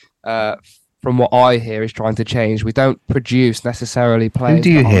Gary, from what I hear, is trying to change. We don't produce necessarily players. Who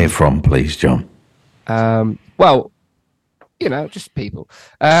do you hear from, please, John? Well, just people.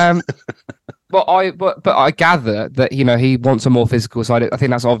 But I gather that he wants a more physical side. I think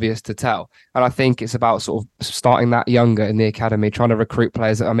that's obvious to tell, and I think it's about sort of starting that younger in the academy, trying to recruit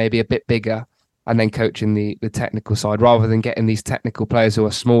players that are maybe a bit bigger, and then coaching the technical side rather than getting these technical players who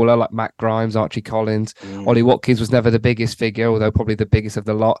are smaller, like Matt Grimes, Archie Collins. Ollie Watkins was never the biggest figure, although probably the biggest of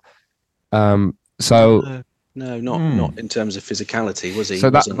the lot. No, not in terms of physicality, was he? So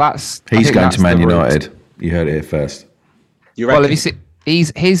that's he's going to Man United. You heard it here first. Well, if you see,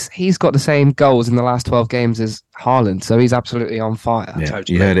 he's got the same goals in the last 12 games as Haaland, so he's absolutely on fire. Yeah,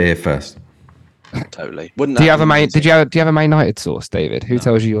 totally. You heard it here first. Totally. Do you have a Man United source, David? Who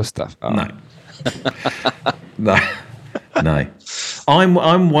tells you your stuff? Oh. No. No.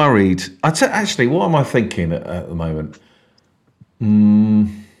 I'm worried. Actually, what am I thinking at the moment?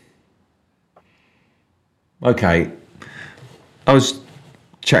 Okay. I was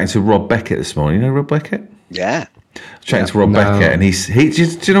chatting to Rob Beckett this morning. You know Rob Beckett? Yeah. Chatting to Rob Beckett, and do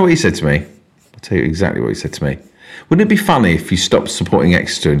you know what he said to me? I'll tell you exactly what he said to me. Wouldn't it be funny if you stopped supporting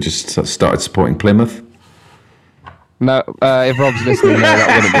Exeter and just started supporting Plymouth? No, if Rob's listening, no,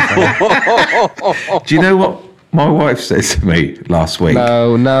 that wouldn't be funny. Do you know what my wife said to me last week?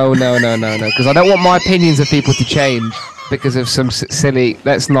 No, because I don't want my opinions of people to change because of some silly.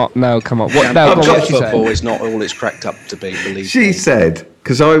 Let's not. No, come on. Football is not all it's cracked up to be. Believe she me. said,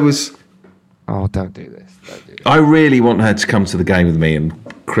 because I was. Oh, don't do this. I really want her to come to the game with me and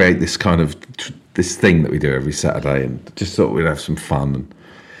create this kind of this thing that we do every Saturday, and just thought we'd have some fun.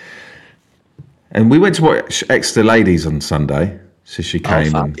 And we went to watch Exeter Ladies on Sunday, so she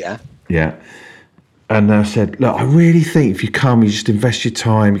came. Oh, yeah. And I said, look, I really think if you come, you just invest your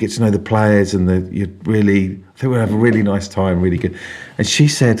time, you get to know the players, and I think we'll have a really nice time, really good. And she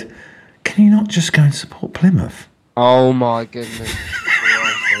said, can you not just go and support Plymouth? Oh my goodness.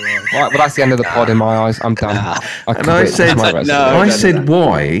 Right, well, that's the end of the pod in my eyes. I'm done. I said,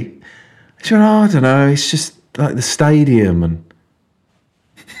 why? She went, I don't know. It's just like the stadium, and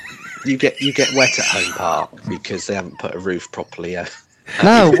you get wet at Home Park because they haven't put a roof properly.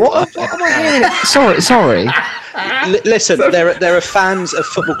 No, what am I hearing? Sorry. Listen, there are fans of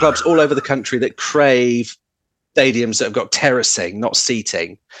football clubs all over the country that crave stadiums that have got terracing, not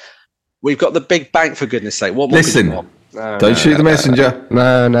seating. We've got the big bank, for goodness sake. What listen. More Don't shoot the messenger.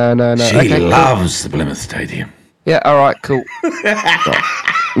 No. She loves the Plymouth Stadium. Yeah, all right, cool.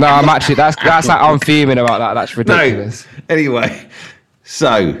 No, I'm actually I'm fuming about that. That's ridiculous. No. Anyway,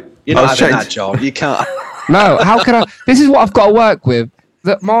 so you're not having that, John. You can't. No, how can I? This is what I've got to work with.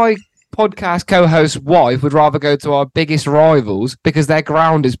 That my podcast co-host's wife would rather go to our biggest rivals because their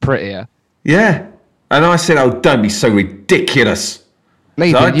ground is prettier. Yeah, and I said, "Oh, don't be so ridiculous." No,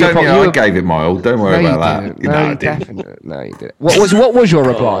 you so didn't. I gave it my all. Don't worry about that. No, you didn't. No, you didn't. What was your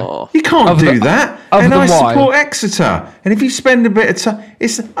reply? You can't do that. And I support Exeter. And if you spend a bit of time,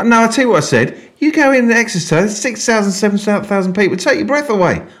 I'll tell you what I said. You go in Exeter, 6,000, 7,000 people, take your breath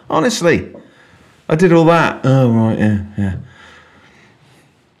away. Honestly. I did all that. Oh, right, yeah.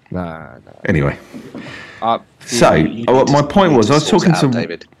 No. Anyway. Uh, My point was, I was talking to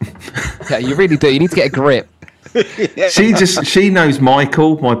David. Yeah, you really do. You need to get a grip. She knows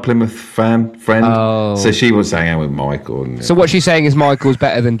Michael, my Plymouth friend. Oh. So she was hanging out with Michael. So what she's saying is Michael's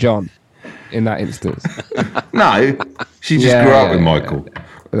better than John in that instance. No, she just grew up with Michael.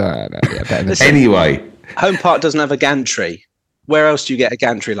 No, better than Anyway. Home Park doesn't have a gantry. Where else do you get a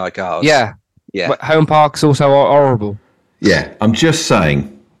gantry like ours? Yeah. Yeah. Home Park's also horrible. Yeah, I'm just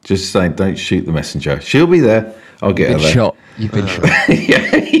saying, don't shoot the messenger. She'll be there. I'll get her there. Shot. You've been shot.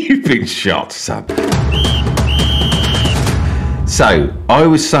 Yeah, you've been shot, son. So, I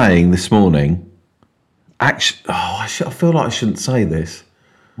was saying this morning, actually, I feel like I shouldn't say this.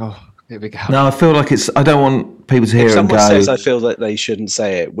 Oh, here we go. No, I feel like I don't want people to hear If it and go. someone says I feel that they shouldn't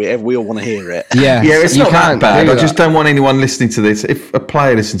say it, we all want to hear it. Yeah, it's not that bad. I just that. don't want anyone listening to this. If a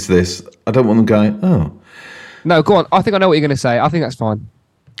player listens to this, I don't want them going, oh. No, go on. I think I know what you're going to say. I think that's fine.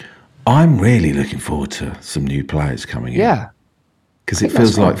 I'm really looking forward to some new players coming in. Yeah. Because it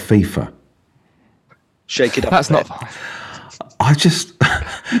feels like FIFA. Shake it up. That's not fine. I just,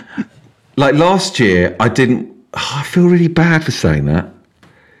 like last year, I feel really bad for saying that.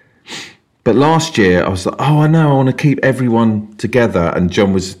 But last year, I was like, I know, I want to keep everyone together. And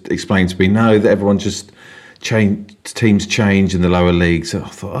John was explaining to me, no, that everyone just teams change in the lower leagues. So I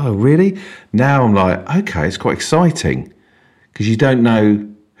thought, oh, really? Now I'm like, okay, it's quite exciting because you don't know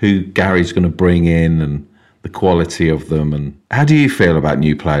who Gary's going to bring in and the quality of them. And how do you feel about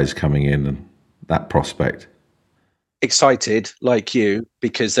new players coming in and that prospect? Excited, like you,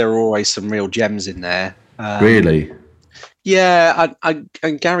 because there are always some real gems in there. Really? Yeah,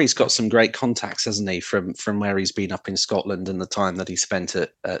 and Gary's got some great contacts, hasn't he, from where he's been up in Scotland and the time that he spent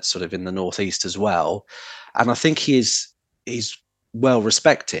at sort of in the northeast as well. And I think he's well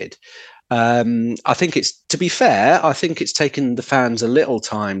respected. I think to be fair, I think it's taken the fans a little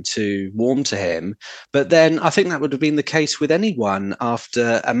time to warm to him. But then I think that would have been the case with anyone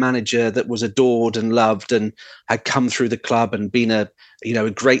after a manager that was adored and loved and had come through the club and been a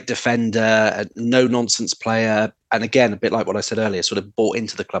great defender, a no-nonsense player. And again, a bit like what I said earlier, sort of bought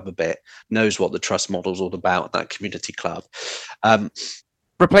into the club a bit, knows what the trust model's all about, that community club.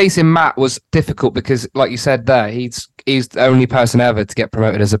 Replacing Matt was difficult because, like you said there, he's the only person ever to get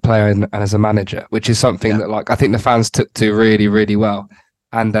promoted as a player and as a manager, which is something that, like, I think the fans took to really, really well.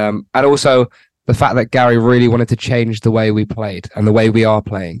 And also the fact that Gary really wanted to change the way we played and the way we are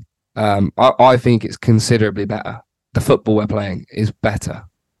playing. I think it's considerably better. The football we're playing is better.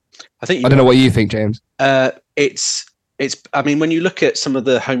 I don't know what you think, James. It's. I mean, when you look at some of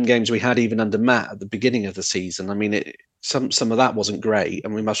the home games we had, even under Matt at the beginning of the season, I mean, some of that wasn't great,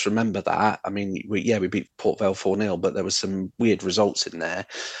 and we must remember that. I mean, we beat Port Vale 4-0, but there was some weird results in there.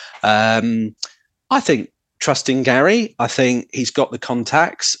 I think trusting Gary. I think he's got the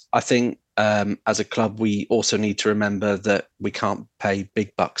contacts. I think as a club, we also need to remember that we can't pay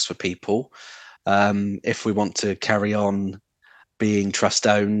big bucks for people if we want to carry on being trust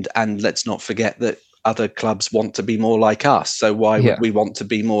owned. And let's not forget that other clubs want to be more like us. So why would we want to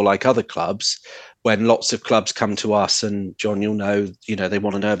be more like other clubs when lots of clubs come to us? And John, you'll know, they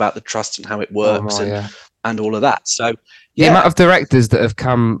want to know about the trust and how it works and all of that. So the amount of directors that have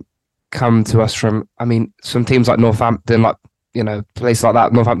come to us from, I mean, some teams like Northampton, like, places like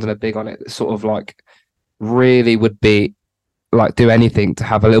that, Northampton are big on it, sort of like really would be like do anything to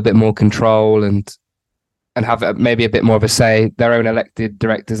have a little bit more control and have maybe a bit more of a say, their own elected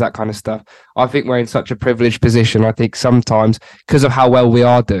directors, that kind of stuff. I think we're in such a privileged position. I think sometimes because of how well we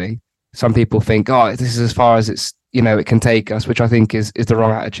are doing, some people think, oh, this is as far as it's, it can take us, which I think is the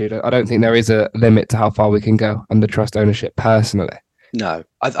wrong attitude. I don't think there is a limit to how far we can go under trust ownership personally. No,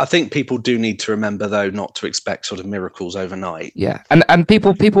 I think people do need to remember, though, not to expect sort of miracles overnight. Yeah, and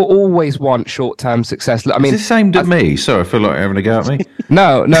people always want short-term success. I mean, is this aimed at me? Sorry, I feel like you're having a go at me.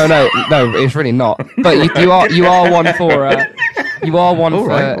 No, it's really not. But you are one for all right.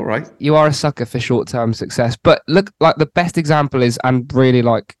 You are a sucker for short-term success. But look, like the best example is, and really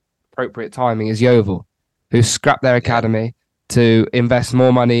like appropriate timing, is Yeovil, who scrapped their academy to invest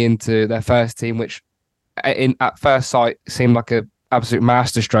more money into their first team, which at first sight seemed like a absolute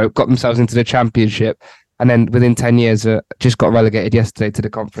masterstroke, got themselves into the championship, and then within 10 years just got relegated yesterday to the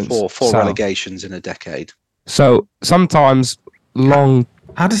conference. Four relegations in a decade. So sometimes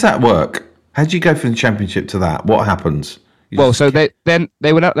How does that work? How do you go from the championship to that? What happens? They're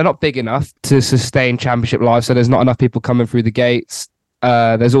not big enough to sustain championship life, so there's not enough people coming through the gates.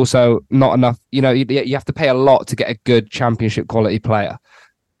 There's also not enough, you have to pay a lot to get a good championship quality player.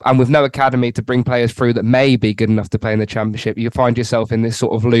 and with no academy to bring players through that may be good enough to play in the Championship, you find yourself in this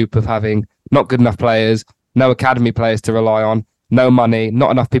sort of loop of having not good enough players, no academy players to rely on, no money,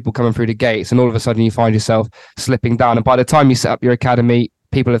 not enough people coming through the gates, and all of a sudden you find yourself slipping down. And by the time you set up your academy,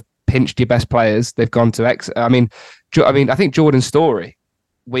 people have pinched your best players. They've gone to I think Jordan's Story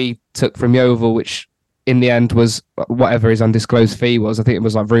we took from Yeovil, which in the end was whatever his undisclosed fee was. I think it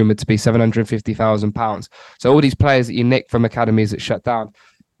was like rumoured to be £750,000. So all these players that you nick from academies that shut down,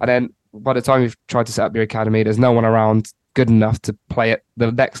 and then by the time you've tried to set up your academy, there's no one around good enough to play at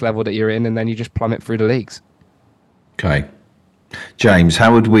the next level that you're in, and then you just plummet through the leagues. Okay. James,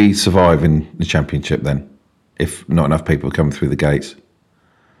 how would we survive in the Championship then, if not enough people come through the gates?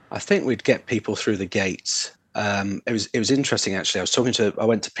 I think we'd get people through the gates. It was interesting actually. I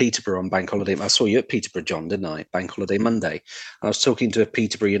went to Peterborough on Bank Holiday. I saw you at Peterborough, John, didn't I? Bank Holiday Monday. I was talking to a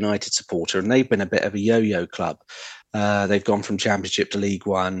Peterborough United supporter, and they've been a bit of a yo-yo club. They've gone from Championship to League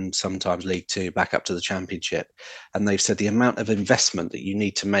One, sometimes League Two, back up to the Championship. And they've said the amount of investment that you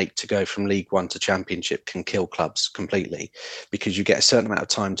need to make to go from League One to Championship can kill clubs completely, because you get a certain amount of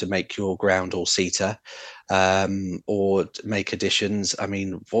time to make your ground all-seater or make additions. I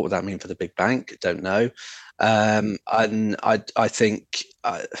mean, what would that mean for the big bank? Don't know. And I think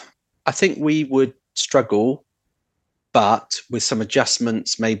we would struggle, but with some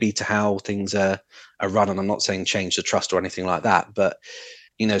adjustments maybe to how things are run. And I'm not saying change the trust or anything like that, but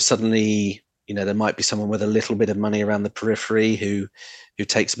suddenly there might be someone with a little bit of money around the periphery who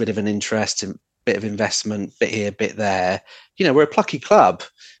takes a bit of an interest in bit of investment, bit here, bit there. We're a plucky club.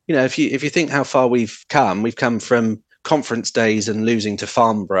 If you think how far we've come from conference days and losing to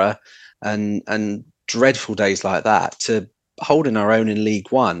Farnborough and dreadful days like that to holding our own in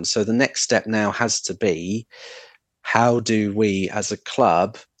League One. So the next step now has to be, how do we as a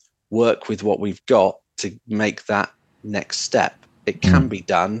club work with what we've got to make that next step? It can be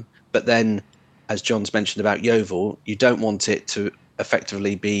done, but then, as John's mentioned about Yeovil, you don't want it to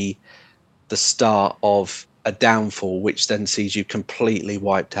effectively be the start of a downfall, which then sees you completely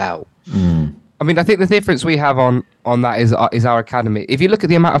wiped out. I mean, I think the difference we have on that is our academy. If you look at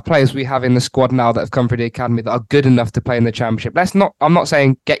the amount of players we have in the squad now that have come through the academy that are good enough to play in the Championship, I'm not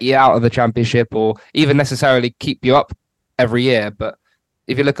saying get you out of the Championship or even necessarily keep you up every year. But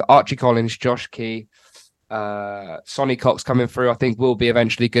if you look at Archie Collins, Josh Key, Sonny Cox coming through, I think will be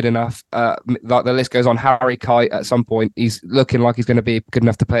eventually good enough. Like the list goes on. Harry Kite at some point, he's looking like he's going to be good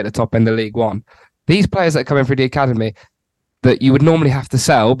enough to play at the top end of League One. These players that are coming through the academy that you would normally have to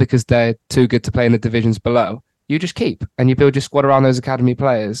sell because they're too good to play in the divisions below, you just keep and you build your squad around those academy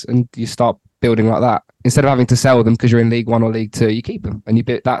players, and you start building like that. Instead of having to sell them because you're in League One or League Two, you keep them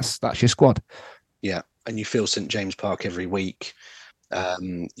and that's your squad. Yeah, and you fill St James Park every week.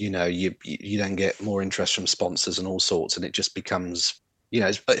 You then get more interest from sponsors and all sorts, and it just becomes,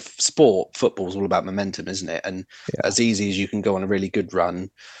 football's all about momentum, isn't it? And as easy as you can go on a really good run,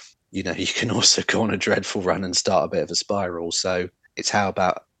 you can also go on a dreadful run and start a bit of a spiral. So it's how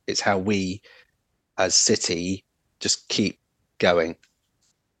we as City just keep going.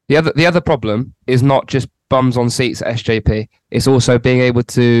 The other problem is not just bums on seats at SJP. It's also being able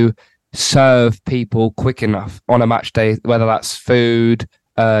to serve people quick enough on a match day, whether that's food,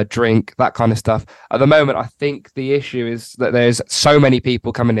 drink, that kind of stuff. At the moment, I think the issue is that there's so many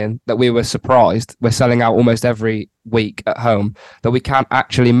people coming in that we were surprised. We're selling out almost every week at home that we can't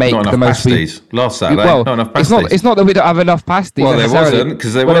actually make not the most. Pasties. Last Saturday, not enough pasties. It's not that we don't have enough pasties. Well, there wasn't,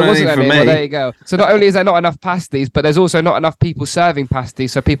 because there weren't any for me. Well, there you go. So not only is there not enough pasties, but there's also not enough people serving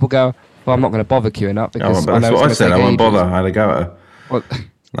pasties. So people go, well, I'm not going to bother queuing up because that's what I said. I won't bother. I had a go at her. Well,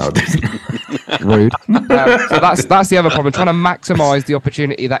 no, I didn't. Rude. So that's the other problem. Trying to maximise the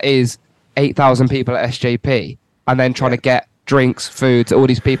opportunity that is 8,000 people at SJP, and then trying to get drinks, food to all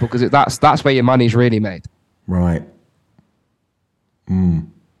these people, because that's where your money's really made. Right.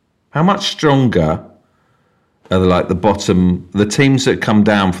 How much stronger are the teams that come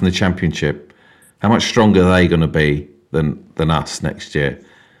down from the Championship? How much stronger are they going to be than us next year?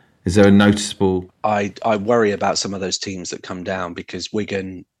 Is there a noticeable? I worry about some of those teams that come down, because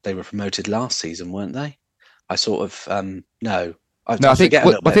Wigan, they were promoted last season, weren't they? I sort of no. I think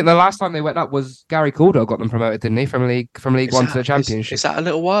the last time they went up was Gary Caldwell got them promoted, didn't he, from League One to the Championship? Is that a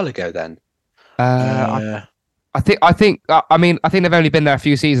little while ago then? I think they've only been there a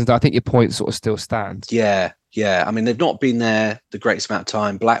few seasons. I think your point sort of still stands. Yeah. I mean, they've not been there the greatest amount of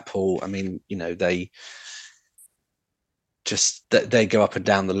time. Blackpool, I mean, they go up and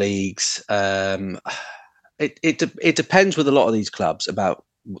down the leagues. It depends with a lot of these clubs about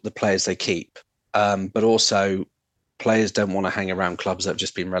the players they keep, but also players don't want to hang around clubs that have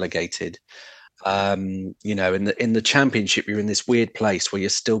just been relegated. You know, in the Championship, you're in this weird place where you're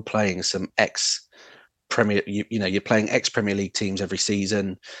still playing some Premier, you know, you're playing ex-Premier League teams every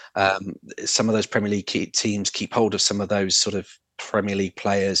season. Some of those Premier League teams keep hold of some of those sort of Premier League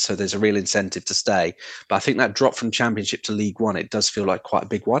players, so there's a real incentive to stay. But I think that drop from Championship to League One, it does feel like quite a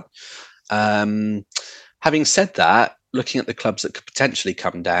big one. Having said that, looking at the clubs that could potentially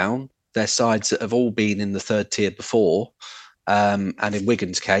come down, they're sides that have all been in the third tier before, and in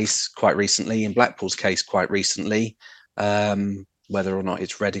Wigan's case, quite recently, in Blackpool's case, quite recently, whether or not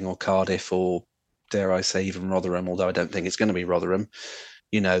it's Reading or Cardiff or, dare I say, even Rotherham, although I don't think it's going to be Rotherham.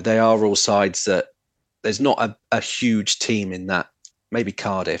 You know, they are all sides that there's not a huge team in that. Maybe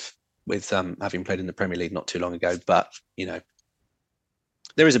Cardiff, with having played in the Premier League not too long ago, but you know,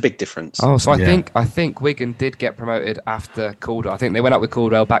 there is a big difference. Oh, so I think Wigan did get promoted after Caldwell. I think they went up with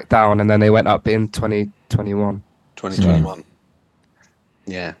Caldwell, back down, and then they went up in 2021. 2021.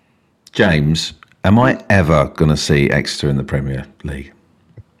 Yeah. James, am I ever going to see Exeter in the Premier League?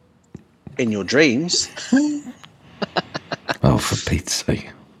 In your dreams. Oh, for Pete's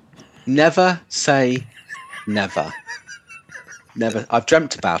sake. Never say never. Never. I've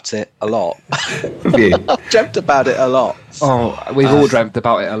dreamt about it a lot. Have you? I've dreamt about it a lot. Oh, we've all dreamt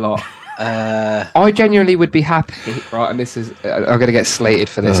about it a lot. I genuinely would be happy, right? And this is, I'm going to get slated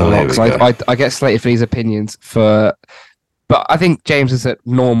for this a lot, because I get slated for these opinions but I think James is a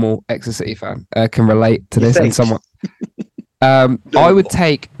normal Exeter City fan, can relate to this, and somewhat. I would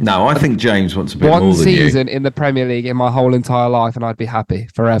take. No, I think James wants a bit one more than season in the Premier League in my whole entire life, and I'd be happy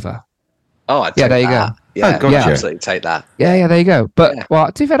forever. Oh, I'd take there you that. go. Yeah, gotcha. absolutely take that. Yeah, there you go. But well,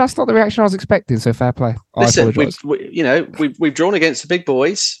 to be fair, that's not the reaction I was expecting. So fair play. Listen, we've drawn against the big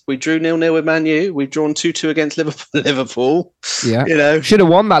boys. We drew 0-0 with Man U. We've drawn 2-2 against Liverpool. Yeah, you know, should have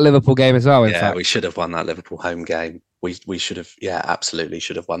won that Liverpool game as well. In fact, we should have won that Liverpool home game. We should have. Yeah, absolutely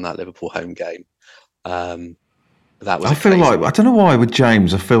should have won that Liverpool home game. That was. I feel like, I don't know why with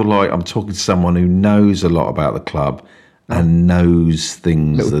James, I feel like I'm talking to someone who knows a lot about the club and knows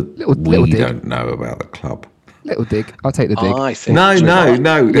things that we don't know about the club. Little dig. I'll take the dig. I think no.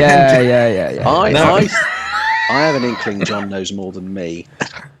 Yeah. I have an inkling John knows more than me.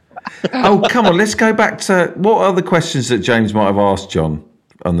 Oh, come on. Let's go back to what are the questions that James might have asked John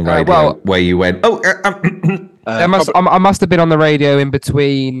on the radio where you went, I must have been on the radio in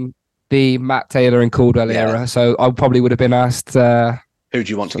between the Matt Taylor and Caldwell era, so I probably would have been asked, who do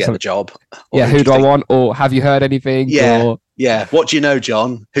you want to get the job? Who do I want? Or have you heard anything? Yeah. What do you know,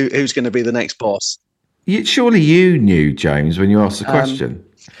 John? Who's going to be the next boss? Surely you knew, James, when you asked the question.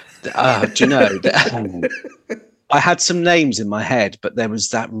 Do you know? I had some names in my head, but there was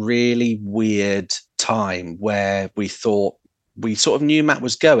that really weird time where we thought we sort of knew Matt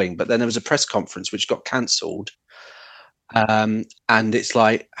was going, but then there was a press conference which got cancelled. And it's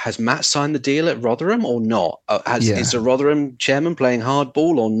like, has Matt signed the deal at Rotherham or not? Is the Rotherham chairman playing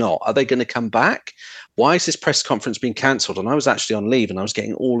hardball or not? Are they going to come back? Why is this press conference being cancelled? And I was actually on leave, and I was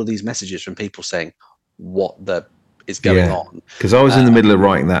getting all of these messages from people saying, what is going on? Because I was in the middle of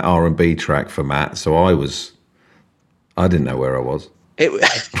writing that R&B track for Matt, so I didn't know where I was. It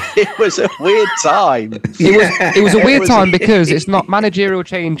was a weird time. It was a weird time because it's not managerial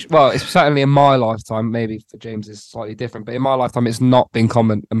change. Well, it's certainly in my lifetime. Maybe for James it's slightly different, but in my lifetime, it's not been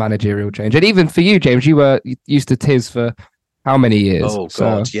common, a managerial change. And even for you, James, you were used to Tiz for how many years? Oh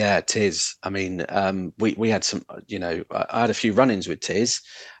God, yeah, Tiz. I mean, we had some. You know, I had a few run-ins with Tiz,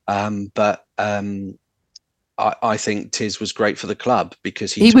 but I think Tiz was great for the club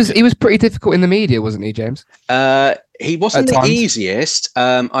because he was pretty difficult in the media, wasn't he, James? He wasn't the easiest.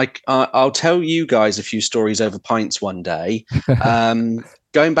 I'll tell you guys a few stories over pints one day.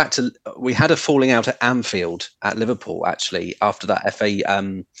 Going back to, we had a falling out at Anfield at Liverpool actually after that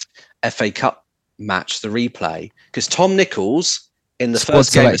FA Cup match, the replay, because Tom Nichols in the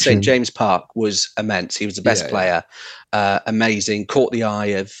first game at St James Park was immense. He was the best player, amazing, caught the eye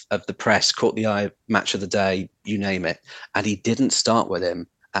of the press, caught the eye of match of the day, you name it, and he didn't start with him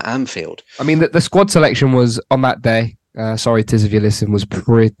at Anfield. I mean, the squad selection was on that day. Sorry, Tiz, if you listen, was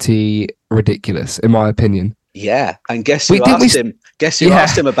pretty ridiculous in my opinion. Yeah, and guess who asked him? Guess who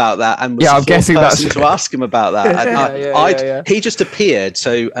asked him about that? And was I'm guessing person to ask him about that. And he just appeared.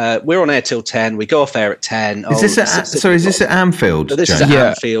 So we're on air till 10. We go off air at 10. Is this at Anfield? This is at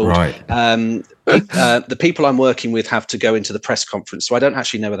Anfield. Right. The people I'm working with have to go into the press conference, so I don't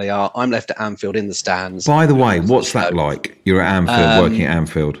actually know where they are. I'm left at Anfield in the stands. By the way, what's that like? You're at Anfield, working at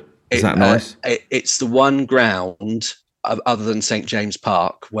Anfield. Is that nice? It's the one ground other than St James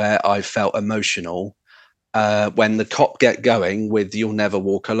Park where I felt emotional. When the cop get going with "You'll Never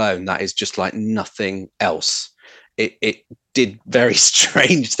Walk Alone," that is just like nothing else. it did very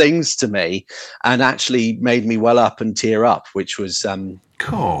strange things to me, and actually made me well up and tear up, which was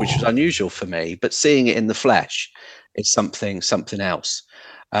Cool. which was unusual for me. But seeing it in the flesh, it's something else.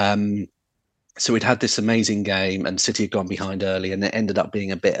 So we'd had this amazing game, and City had gone behind early, and it ended up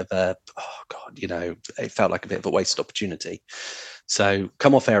being a bit of a, it felt like a bit of a wasted opportunity. So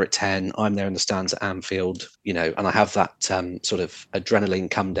come off air at 10, I'm there in the stands at Anfield, and I have that sort of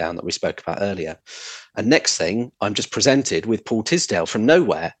adrenaline come down that we spoke about earlier. And next thing, I'm just presented with Paul Tisdale from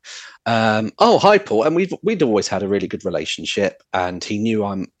nowhere. Oh, hi, Paul. And we'd always had a really good relationship, and he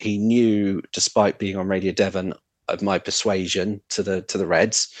knew, despite being on Radio Devon, of my persuasion to the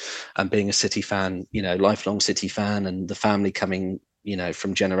Reds, and being a City fan, lifelong City fan, and the family coming,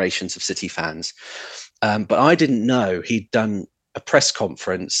 from generations of City fans. But I didn't know he'd done a press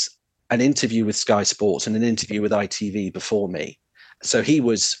conference, an interview with Sky Sports, and an interview with ITV before me. So he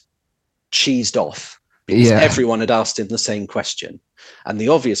was cheesed off because everyone had asked him the same question. And the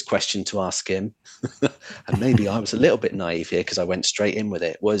obvious question to ask him, and maybe I was a little bit naive here because I went straight in with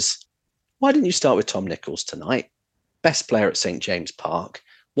it, was, why didn't you start with Tom Nichols tonight? Best player at St. James Park.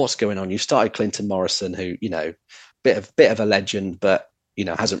 What's going on? You started Clinton Morrison, who, bit of a legend, but,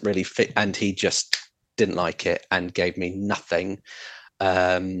 hasn't really fit. And he just didn't like it and gave me nothing.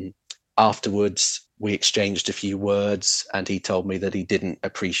 Afterwards, we exchanged a few words, and he told me that he didn't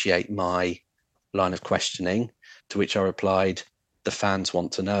appreciate my line of questioning, to which I replied, the fans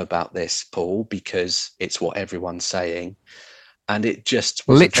want to know about this, Paul, because it's what everyone's saying. And it just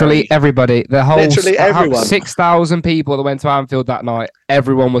was literally everybody, the whole everyone, 6,000 people that went to Anfield that night,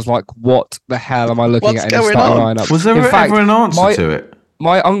 everyone was like, what the hell am I looking at in the starting lineup? Was there ever an answer to it?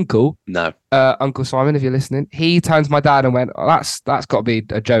 My uncle, Uncle Simon, if you're listening, he turned to my dad and went, that's got to be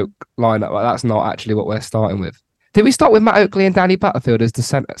a joke lineup. Like, that's not actually what we're starting with. Did we start with Matt Oakley and Danny Butterfield as the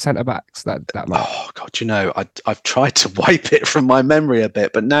centre backs that night? Oh God, I've tried to wipe it from my memory a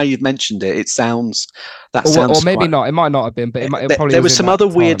bit, but now you've mentioned it, it sounds or maybe not. It might not have been, but it probably there was some other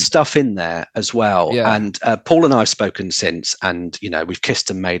weird stuff in there as well. Yeah. And Paul and I have spoken since, and we've kissed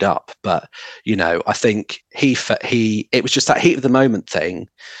and made up. But I think it was just that heat of the moment thing,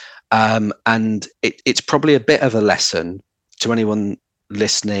 and it's probably a bit of a lesson to anyone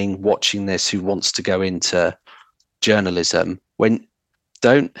listening, watching this, who wants to go into journalism.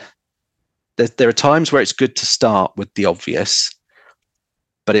 There are times where it's good to start with the obvious,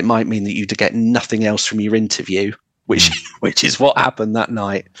 but it might mean that you get nothing else from your interview, which is what happened that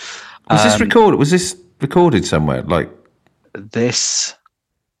night. Was this recorded? Was this recorded somewhere? Like this,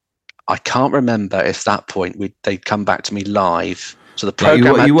 I can't remember if that point they'd come back to me live. So the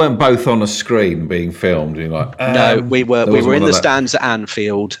program you weren't both on a screen being filmed. You're like, no, we were in the stands at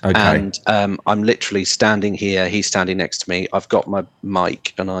Anfield, and I'm literally standing here. He's standing next to me. I've got my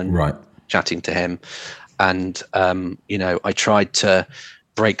mic, and I'm chatting to him. And I tried to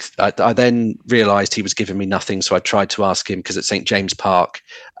break. I then realised he was giving me nothing, so I tried to ask him, because at St. James Park,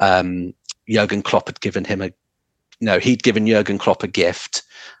 Jurgen Klopp had given him he'd given Jurgen Klopp a gift,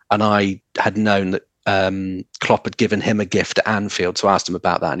 and I had known that Klopp had given him a gift at Anfield, so I asked him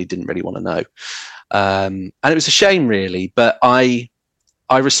about that, and he didn't really want to know. And it was a shame, really, but I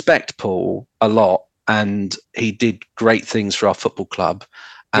respect Paul a lot, and he did great things for our football club.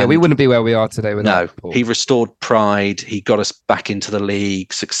 And we wouldn't be where we are today without Paul. He restored pride. He got us back into the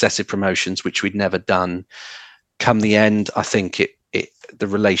league, successive promotions, which we'd never done. Come the end, I think the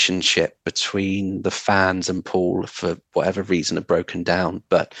relationship between the fans and Paul, for whatever reason, had broken down.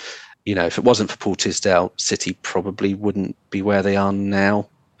 But if it wasn't for Paul Tisdale, City probably wouldn't be where they are now.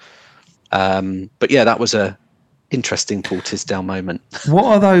 But that was a interesting Paul Tisdale moment. What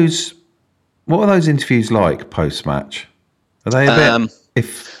are those interviews like post match? Are they a bit?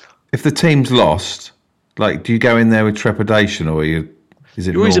 If the team's lost, like, do you go in there with trepidation, or is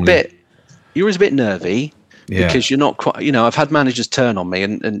it? You're always a bit nervy. Yeah. Because you're not quite, I've had managers turn on me,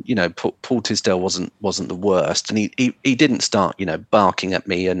 and Paul Tisdale wasn't the worst, and he didn't start, barking at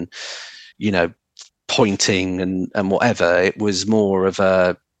me and, pointing and whatever. It was more of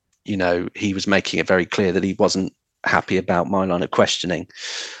a, he was making it very clear that he wasn't happy about my line of questioning,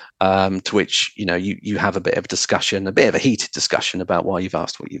 to which, you have a bit of a heated discussion about why you've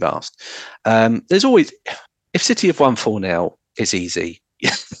asked what you've asked. There's always, if City have won 4-0, it's easy.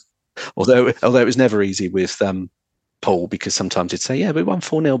 Although it was never easy with Paul, because sometimes he'd say, yeah, we won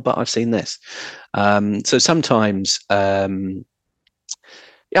 4-0, but I've seen this. So sometimes, I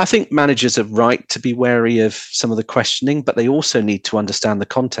think managers are right to be wary of some of the questioning, but they also need to understand the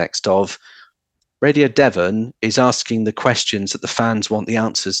context of Radio Devon is asking the questions that the fans want the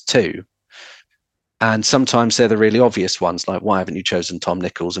answers to. And sometimes they're the really obvious ones, like why haven't you chosen Tom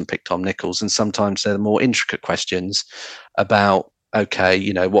Nichols and picked Tom Nichols? And sometimes they're the more intricate questions about, okay,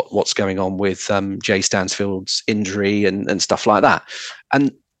 you know, what's going on with Jay Stansfield's injury and stuff like that.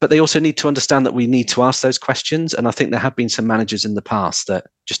 But they also need to understand that we need to ask those questions. And I think there have been some managers in the past that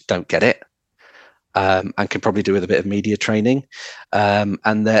just don't get it. And can probably do with a bit of media training.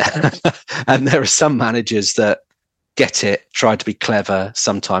 And there and there are some managers that get it, try to be clever.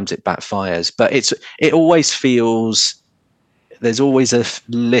 Sometimes it backfires, but it always feels there's always a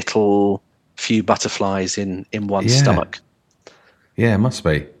little few butterflies in one's stomach. Yeah, it must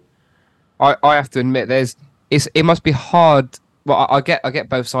be. I have to admit, it must be hard. Well, I get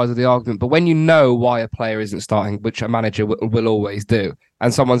both sides of the argument, but when you know why a player isn't starting, which a manager will always do,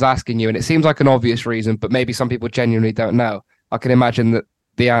 and someone's asking you, and it seems like an obvious reason, but maybe some people genuinely don't know, I can imagine that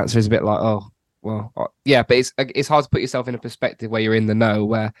the answer is a bit like, oh, well, yeah, but it's hard to put yourself in a perspective where you're in the know,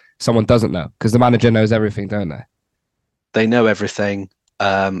 where someone doesn't know, because the manager knows everything, don't they? They know everything,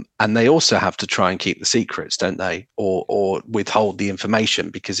 and they also have to try and keep the secrets, don't they, or withhold the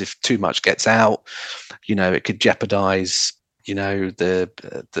information, because if too much gets out, you know, it could jeopardize, you know, the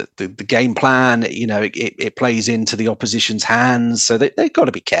game plan. You know, it plays into the opposition's hands, so they've got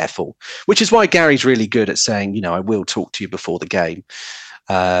to be careful. Which is why Gary's really good at saying, you know, I will talk to you before the game.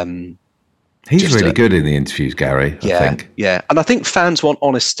 He's really good in the interviews, Gary. I think. Yeah, and I think fans want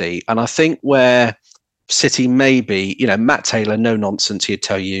honesty, and I think where City maybe, you know, Matt Taylor, no nonsense, he'd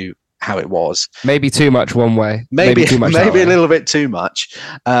tell you how it was. Maybe too much one way. Maybe too much. Maybe a little bit too much.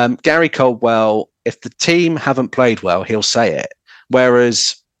 Gary Caldwell, if the team haven't played well, he'll say it.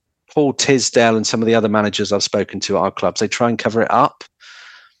 Whereas Paul Tisdale and some of the other managers I've spoken to at our clubs, they try and cover it up.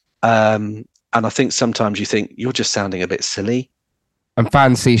 And I think sometimes you think you're just sounding a bit silly. And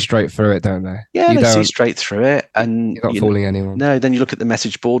fans see straight through it, don't they? Yeah, they see straight through it, and you're not fooling anyone. No, then you look at the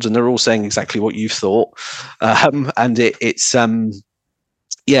message boards, and they're all saying exactly what you've thought, and it's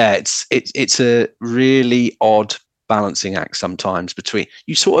a really odd balancing act sometimes between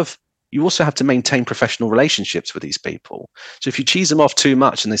you also have to maintain professional relationships with these people. So if you cheese them off too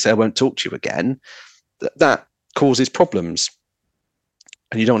much and they say I won't talk to you again, that causes problems,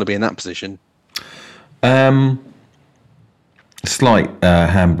 and you don't want to be in that position. Slight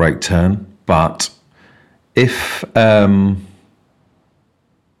handbrake turn, but if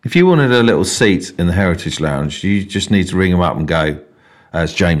you wanted a little seat in the Heritage Lounge, you just need to ring them up and go,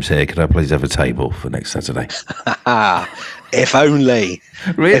 it's James here, could I please have a table for next Saturday? If only.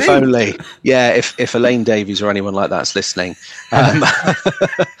 Really? If only. Yeah, if Elaine Davies or anyone like that's listening. I'm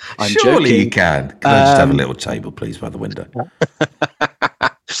Surely joking. you can. Can I just have a little table, please, by the window?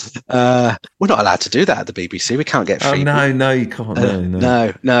 We're not allowed to do that at the BBC. We can't get free. No, you can't.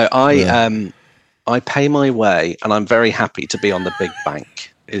 No. I pay my way, and I'm very happy to be on the big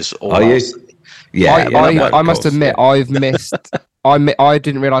bank. Is all. Are you? Yeah. I must admit, I've missed. I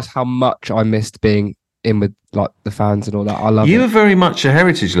didn't realise how much I missed being in with like the fans and all that. I love it. You were very much a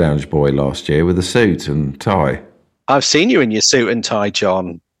Heritage Lounge boy last year with a suit and tie. I've seen you in your suit and tie,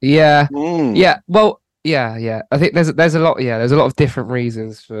 John. Yeah. Yeah. Well. Yeah. I think there's a lot. Yeah, there's a lot of different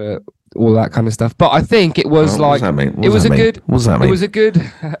reasons for all that kind of stuff. But I think it was What does that mean? What does that mean? It was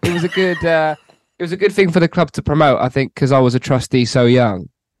a good thing for the club to promote. I think because I was a trustee so young,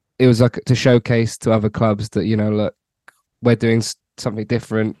 it was like to showcase to other clubs that, you know, look, we're doing something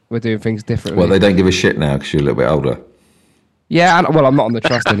different. We're doing things differently. Well, they don't give a shit now because you're a little bit older. Yeah, and I'm not on the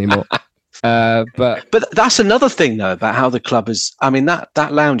trust anymore. But that's another thing though about how the club is. I mean,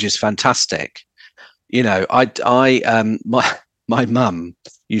 that lounge is fantastic. You know, my mum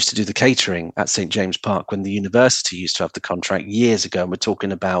used to do the catering at St James Park when the university used to have the contract years ago, and we're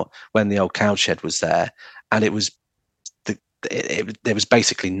talking about when the old cowshed was there, and it was there was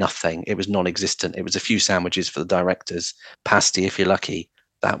basically nothing. It was non-existent. It was a few sandwiches for the directors, pasty if you're lucky.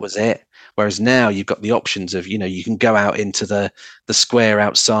 That was it. Whereas now you've got the options of, you know, you can go out into the square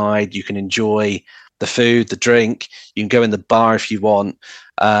outside, you can enjoy the food, the drink, you can go in the bar if you want,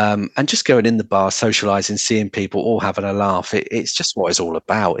 and just going in the bar, socialising, seeing people, all having a laugh. It's just what it's all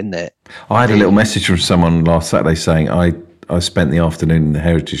about, isn't it? I had a little message from someone last Saturday saying I spent the afternoon in the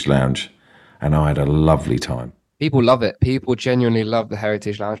Heritage Lounge and I had a lovely time. people love it. People genuinely love the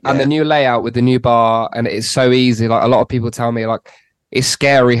Heritage Lounge and the new layout with the new bar, and it's so easy. Like a lot of people tell me, like it's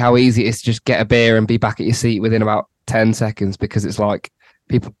scary how easy it is to just get a beer and be back at your seat within about 10 seconds because it's like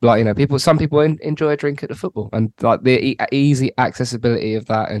people, like, you know, some people enjoy a drink at the football, and like the easy accessibility of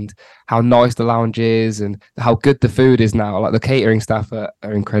that, and how nice the lounge is, and how good the food is now. Like the catering staff are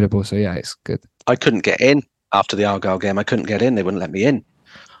incredible. So yeah, it's good. I couldn't get in after the Argyle game. I couldn't get in. They wouldn't let me in.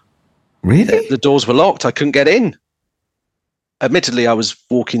 Really? The doors were locked. I couldn't get in. Admittedly, I was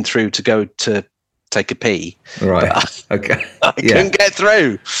walking through to go to take a pee. Right. But Okay. I couldn't get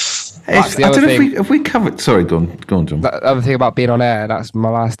through. That's the I other don't know thing. if we covered. Sorry, go on, John. The other thing about being on air, that's my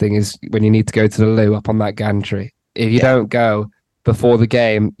last thing, is when you need to go to the loo up on that gantry. If you don't go before the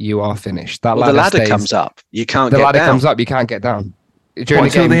game, you are finished. That Well, the ladder stays, comes up. You can't the get ladder down. comes up, you can't get down. During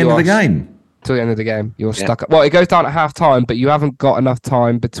Until the end of the game? Till the end of the game. You're stuck. Well, it goes down at half time, but you haven't got enough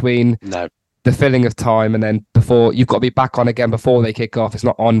time between the filling of time and then before you've got to be back on again before they kick off. It's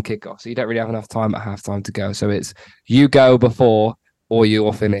not on kick off. So you don't really have enough time at half time to go. So it's you go before or you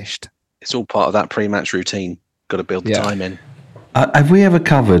are finished. It's all part of that pre-match routine. Got to build the time in. Have we ever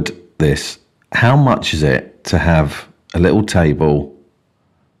covered this? How much is it to have a little table,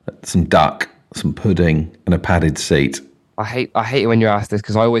 some duck, some pudding, and a padded seat? I hate it when you ask this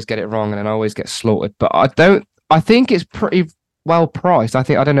because I always get it wrong and then I always get slaughtered. But I think it's pretty well priced. I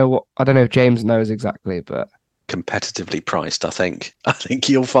don't know if James knows exactly, but competitively priced. I think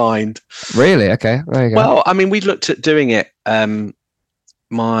you'll find. Really? Okay. There you go. Well, I mean, we looked at doing it.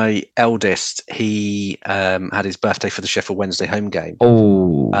 My eldest, he had his birthday for the Sheffield Wednesday home game.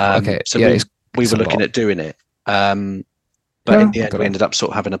 Oh, okay. So yeah, we were looking at doing it. But in the end, we ended up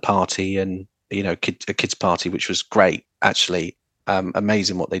sort of having a party and, a kids party, which was great, actually.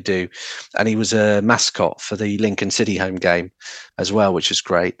 Amazing what they do. And he was a mascot for the Lincoln City home game as well, which is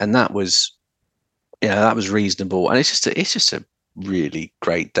great. And that was, that was reasonable. And it's just a really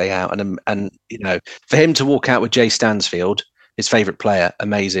great day out. And for him to walk out with Jay Stansfield, his favourite player,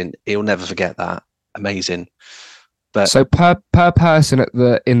 amazing. He'll never forget that. Amazing. But so per person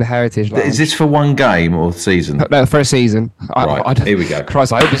in the Heritage Lounge. Is this for one game or season? No, for a season. Right. Here we go.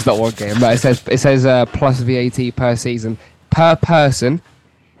 Christ, I hope it's not one game. No, it says plus VAT per season. Per person.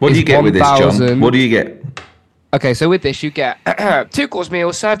 What do you get with this, John? What do you get? Okay, so with this, you get 2-course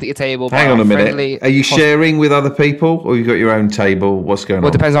meals served at your table. Hang on a minute. Are you sharing with other people, or you got your own table? What's going on? Well,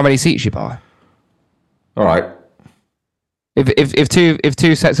 it depends how many seats you buy. All right. If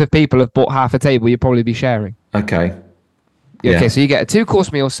two sets of people have bought half a table, you'd probably be sharing. Okay. Yeah. Okay, so you get a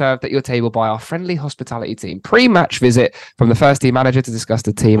 2-course meal served at your table by our friendly hospitality team. Pre-match visit from the first team manager to discuss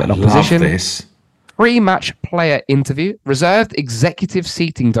the team and opposition. Love this. Pre-match player interview. Reserved executive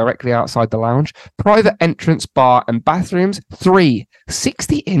seating directly outside the lounge. Private entrance bar and bathrooms. 3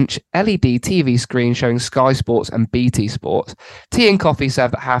 60-inch LED TV screens showing Sky Sports and BT Sports. Tea and coffee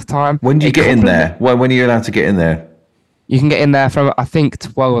served at halftime. When do you get in there? When are you allowed to get in there? You can get in there from, I think,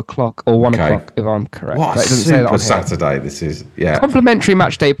 12 o'clock or 1 o'clock, if I'm correct. What a super Saturday this is. Yeah. Complimentary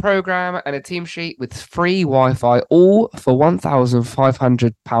match day programme and a team sheet with free Wi-Fi, all for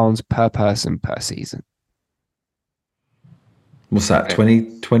 £1,500 per person per season. What's that,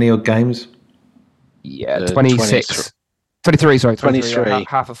 20 odd games? Yeah, 26. 23, sorry. 23.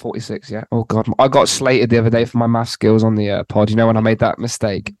 Half of 46, yeah. Oh, God. I got slated the other day for my math skills on the pod. You know when I made that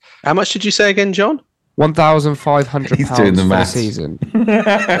mistake? How much did you say again, John? £1,500 for the season.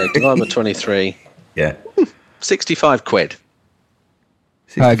 Divide by 23. Yeah. 65 quid.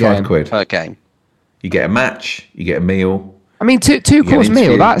 65 quid. Per game. You get a match, you get a meal. I mean, two-course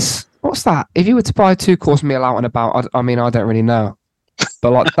meal, what's that? If you were to buy a 2-course meal out and about, I don't really know.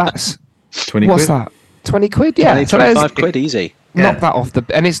 But like, that's... 20 what's quid? that? 20 quid? Yeah. 25 quid, easy. Knock that off.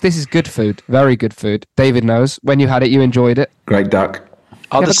 This is good food. Very good food. David knows. When you had it, you enjoyed it. Great duck.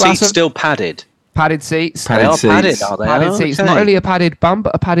 Are the seats still padded? Padded seats. They are padded, are they? Padded seats. Not only a padded bum,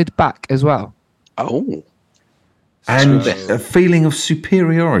 but a padded back as well. Oh. And a feeling of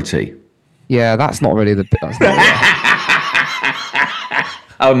superiority. Yeah, that's not really the... That's not really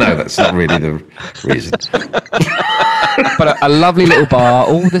Oh, no, that's not really the reason. But a lovely little bar,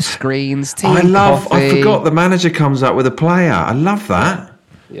 all the screens, tea, coffee. I forgot the manager comes up with a player. I love that.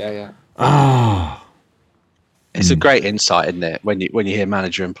 Yeah. Oh. It's a great insight, isn't it? When you hear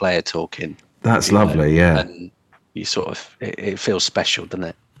manager and player talking. That's lovely, yeah. And you sort of, it feels special, doesn't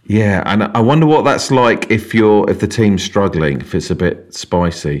it? Yeah, and I wonder what that's like if the team's struggling, if it's a bit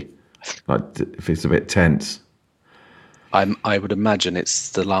spicy, like if it's a bit tense. I would imagine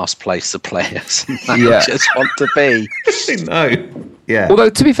it's the last place the players and managers want to be. No, yeah. Although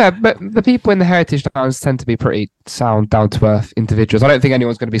to be fair, but the people in the Heritage Lounge tend to be pretty sound, down to earth individuals. I don't think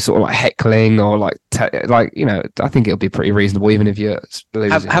anyone's going to be sort of like heckling or like I think it'll be pretty reasonable, even if you're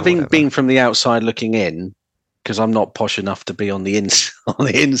losing. Having been from the outside looking in, because I'm not posh enough to be on the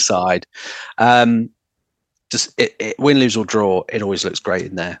inside. Just win, lose or draw, it always looks great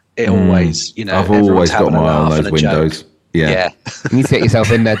in there. It always, I've always got my eye on those windows. Yeah. You need to get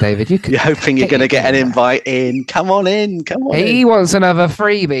yourself in there, David. You're hoping you're going to get an invite in. Come on in. He wants another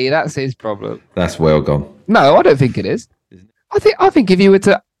freebie. That's his problem. That's well gone. No, I don't think it is. I think if you were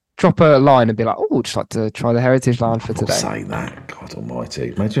to drop a line and be like, "Oh, just like to try the Heritage Lounge for today." Saying that, God Almighty!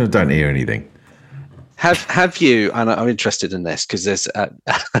 Imagine I don't hear anything. Have you? And I'm interested in this because there's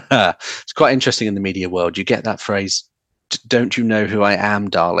it's quite interesting in the media world. You get that phrase, "Don't you know who I am,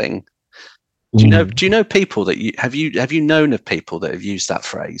 darling?" Do you know people that have you known of people that have used that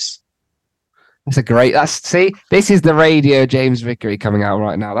phrase? See, this is the radio James Vickery coming out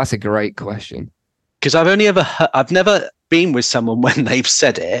right now. That's a great question. Because I've never been with someone when they've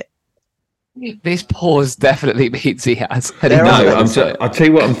said it. This pause definitely means he has. I'll tell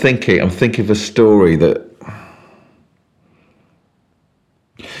you what I'm thinking. I'm thinking of a story that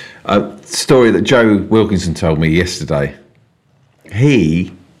Joe Wilkinson told me yesterday.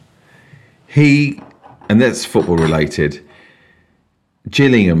 He, and that's football related.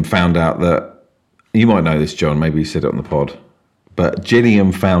 Gillingham found out that, you might know this, John, maybe you said it on the pod, but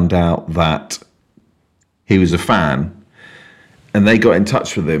Gillingham found out that he was a fan, and they got in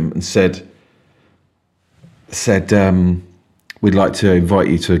touch with him and said, we'd like to invite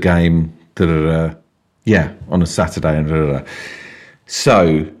you to a game, on a Saturday, and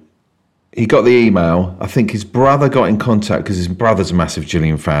So he got the email. I think his brother got in contact because his brother's a massive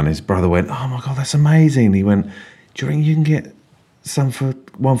Gillingham fan. His brother went, "Oh my God, that's amazing." He went, "Do you reckon you can get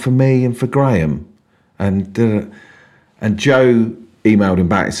one for me and for Graham?" And Joe emailed him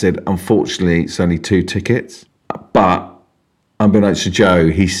back and said, "Unfortunately, it's only 2 tickets." But unbeknownst to Joe,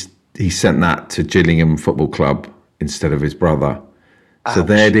 he sent that to Gillingham Football Club instead of his brother. So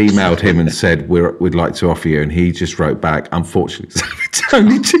they'd emailed him and said, we'd like to offer you. And he just wrote back, "Unfortunately, it's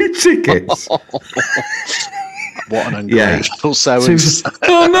only 2 tickets." What an ungrateful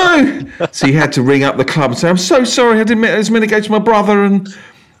Oh, no. So he had to ring up the club and say, "I'm so sorry. I was meant to go to my brother." And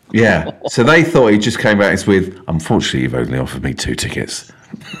yeah. So they thought he just came back with, "Unfortunately, you've only offered me 2 tickets."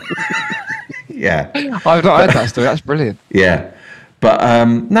 Yeah. I've not heard that story. That's brilliant. Yeah. But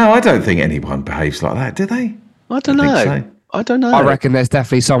no, I don't think anyone behaves like that, do they? I don't know. I don't know. I reckon there's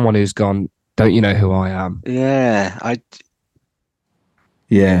definitely someone who's gone, "Don't you know who I am?" Yeah.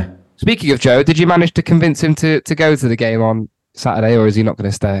 Yeah. Speaking of Joe, did you manage to convince him to go to the game on Saturday, or is he not going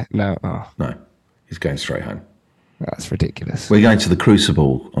to stay? No. Oh. No. He's going straight home. That's ridiculous. We're going to the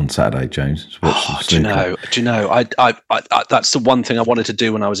Crucible on Saturday, James. To watch some snooker. Do you know? I that's the one thing I wanted to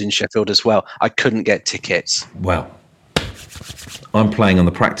do when I was in Sheffield as well. I couldn't get tickets. Well, I'm playing on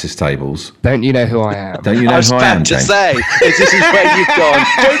the practice tables. Don't you know who I am? Don't you know who I am, James? I was about to say, this is where you've gone.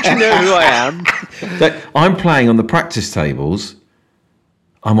 Don't you know who I am? I'm playing on the practice tables.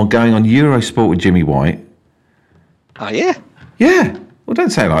 I'm going on Eurosport with Jimmy White. Oh, yeah? Yeah. Well, don't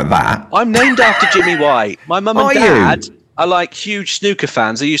say it like that. I'm named after Jimmy White. My mum and dad are like huge snooker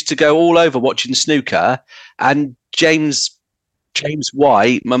fans. They used to go all over watching snooker. And James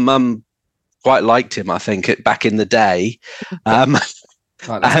White, my mum quite liked him, I think, back in the day. He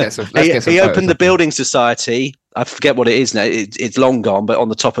opened the building society. I forget what it is now. It's long gone, but on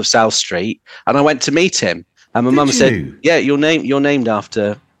the top of South Street. And I went to meet him. And my mum said, "Yeah, you're named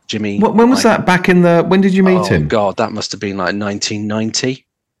after Jimmy." When was that? Back in the? When did you meet him? God, that must have been like 1990.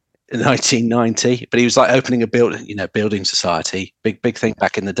 1990. But he was like opening a building society, big thing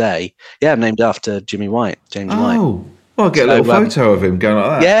back in the day. Yeah, I'm named after Jimmy White, James White. Oh, well, I'll get a little photo of him going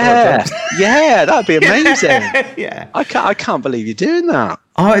like that. Yeah, that'd be amazing. Yeah, I can't believe you're doing that.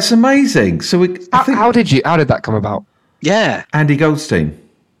 Oh, it's amazing. So how did that come about? Yeah, Andy Goldstein.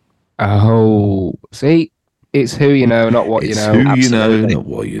 Oh, see. It's who you know, not what you know. Who you know, not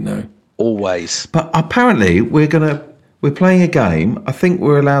what you know. Always. But apparently, we're playing a game. I think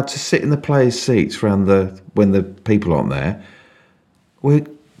we're allowed to sit in the players' seats when the people aren't there. We're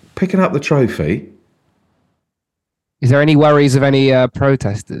picking up the trophy. Is there any worries of any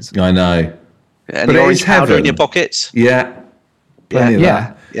protesters? I know. Any orange powder in your pockets? Yeah. Plenty of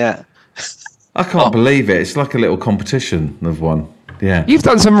that. Yeah. I can't believe it. It's like a little competition of one. Yeah. You've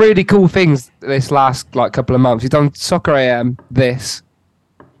done some really cool things this last couple of months. You've done Soccer AM, this.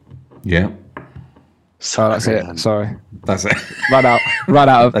 Yeah. So that's it. Sorry. That's it. Right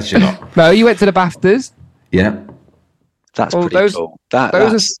out of. That's your lot. No, you went to the BAFTAs. Yeah. That's pretty cool.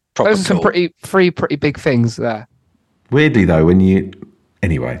 Those are some pretty big things there. Weirdly though,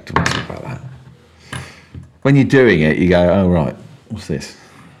 anyway, don't talk about that. When you're doing it, you go, "Oh right, what's this?"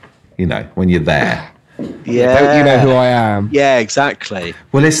 When you're there. Yeah. Don't you know who I am? Yeah, exactly.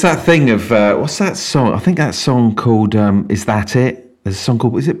 Well, it's that thing of what's that song? I think that song called "Is That It?" There's a song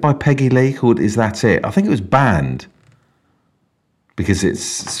called, is it by Peggy Lee, called "Is That It?" I think it was banned because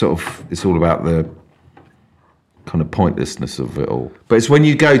it's all about the kind of pointlessness of it all. But it's when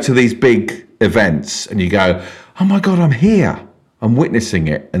you go to these big events and you go, "Oh my God, I'm here, I'm witnessing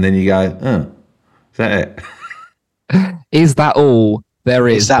it," and then you go, "Oh, is that it?" Is That All There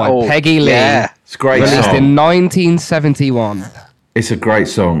Is by Peggy Lee. Yeah. It's a great released song. in 1971. It's a great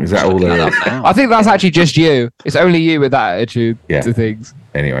song. Is that all Looking there that is? up now. I think that's actually just you. It's only you with that attitude to things.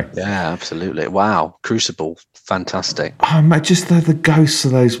 Anyway. Yeah, absolutely. Wow. Crucible. Fantastic. Oh, mate, just the ghosts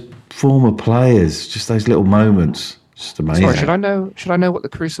of those former players, just those little moments. Just amazing. Sorry, should I know what the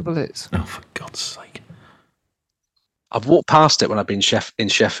Crucible is? Oh, for God's sake. I've walked past it when I've been in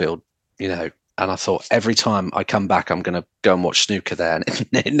Sheffield, and I thought every time I come back, I'm going to go and watch snooker there, and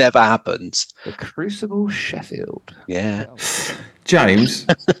it never happens. The Crucible Sheffield. Yeah. James,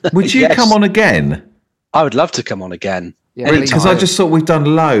 would you Yes. come on again? I would love to come on again. Yeah, Because I just thought we've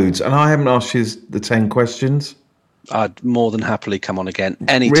done loads and I haven't asked you the 10 questions. I'd more than happily come on again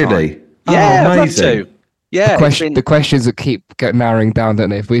anytime. Really? Yeah, Oh, I'd love amazing. to. Yeah. the questions that keep narrowing down, don't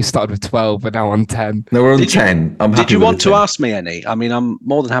they? If we started with 12, we're now on 10. No, we're on 10. I'm happy Did you with want the to 10. ask me any? I mean, I'm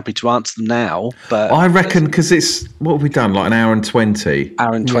more than happy to answer them now, but I reckon because it's, what have we done? Like an hour and 20?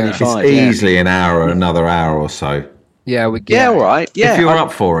 hour and 25. It's yeah. easily an hour, another hour or so. Yeah, Yeah, all right. Yeah, If you're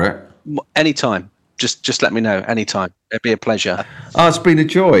up for it. anytime. Just let me know anytime. It'd be a pleasure. Oh, it's been a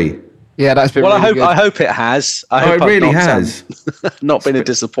joy. Yeah, that's been Well, really good. I hope it has. I Oh, hope it I've really not, has. not been a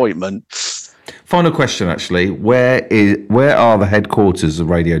disappointment. Final question, actually. Where are the headquarters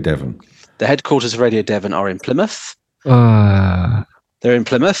of Radio Devon? The headquarters of Radio Devon are in Plymouth. Uh, They're in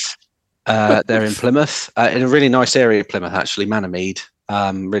Plymouth. They're in Plymouth, in a really nice area of Plymouth, actually, Manamede.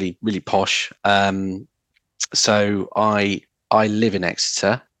 Really, really posh. So I live in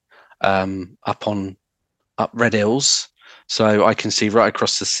Exeter, up Red Hills, so I can see right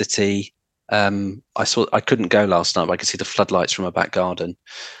across the city. I couldn't go last night, but I could see the floodlights from my back garden.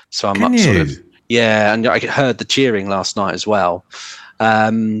 So I'm Can up sort you? of, yeah, and I heard the cheering last night as well.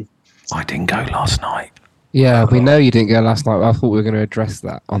 I didn't go last night. yeah, we know you didn't go last night. I thought we were going to address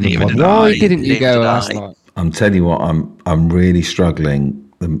that on the Neither pod. did Why I. didn't you Neither go did last I. night? I'm telling you what, I'm really struggling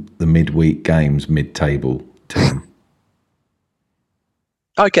the midweek games mid-table team.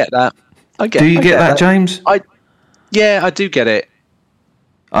 I get that. Do you get that, James? Yeah, I do get it.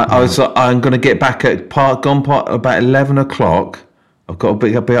 I was like, I'm going to get back at about 11 o'clock. I've got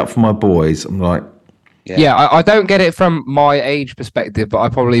to be up for my boys. I'm like, Yeah, I don't get it from my age perspective, but I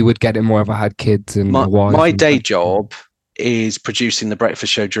probably would get it more if I had kids and a wife. My and day stuff. job is producing the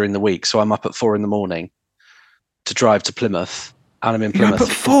breakfast show during the week, so I'm up at 4 a.m. to drive to Plymouth, and I'm in You're up Plymouth.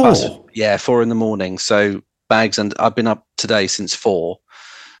 at 4? Yeah, 4 a.m. So bags, and I've been up today since 4.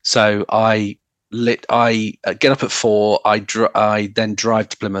 So I get up at 4. I then drive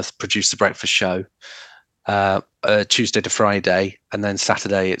to Plymouth, produce the breakfast show, Tuesday to Friday, and then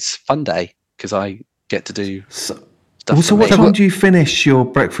Saturday it's fun day because I get to do stuff. So what time do you finish your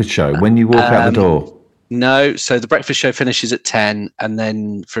breakfast show when you walk out the door? No, so the breakfast show finishes at 10, and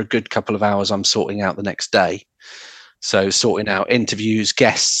then for a good couple of hours I'm sorting out the next day. So sorting out interviews,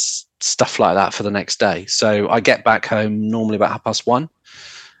 guests, stuff like that for the next day. So I get back home normally about 1:30,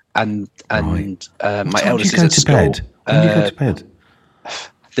 and my eldest is at school. When do you go to bed?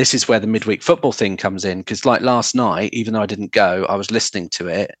 This is where the midweek football thing comes in, because like last night, even though I didn't go, I was listening to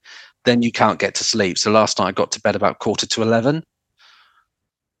it. Then you can't get to sleep. So last night I got to bed about 11:15.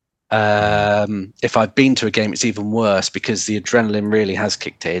 If I've been to a game, it's even worse because the adrenaline really has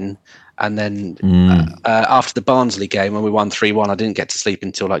kicked in. And then after the Barnsley game, when we won 3-1, I didn't get to sleep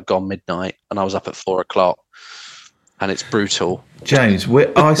until like gone midnight, and I was up at 4 o'clock, and it's brutal. James,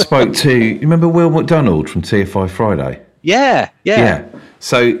 I spoke to, you remember Will McDonald from TFI Friday? Yeah.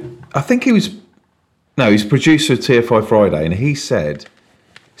 So I think he's producer of TFI Friday, and he said,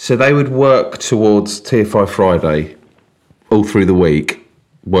 so they would work towards TFI Friday all through the week,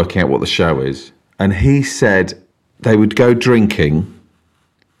 working out what the show is. And he said they would go drinking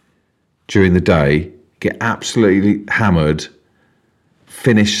during the day, get absolutely hammered,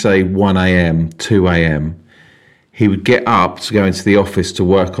 finish, say, 1 a.m., 2 a.m. He would get up to go into the office to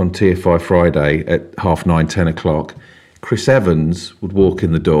work on TFI Friday at 9:30, 10 o'clock. Chris Evans would walk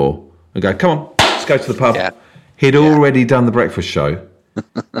in the door and go, come on, let's go to the pub. Yeah. He'd already done the breakfast show.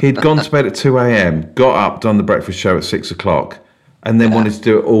 He'd gone to bed at 2 a.m., got up, done the breakfast show at 6 o'clock, and then wanted to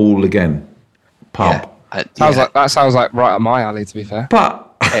do it all again. Pub. Yeah. That sounds like right up my alley, to be fair. But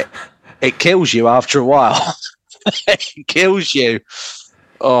It kills you after a while. It kills you.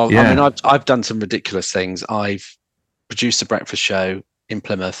 Oh, Yeah. I mean, I've done some ridiculous things. I've produced a breakfast show in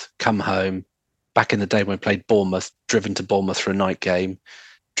Plymouth, come home. Back in the day when we played Bournemouth, driven to Bournemouth for a night game,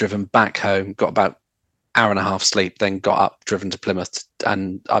 driven back home, got about hour and a half sleep, then got up, driven to Plymouth,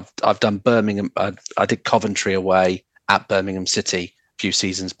 and I've done Birmingham. I did Coventry away at Birmingham City a few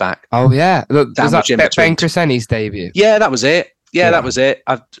seasons back. Oh yeah, look, was Sandwich in that Ben between. Crescenni's debut? Yeah, that was it. Yeah, that was it.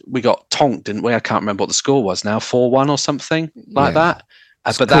 We got tonked, didn't we? I can't remember what the score was now, 4-1 or something like Yeah.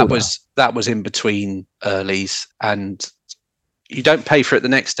 that. But cool, that was in between earlies, and you don't pay for it the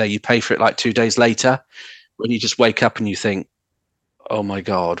next day. You pay for it like 2 days later, when you just wake up and you think, "Oh my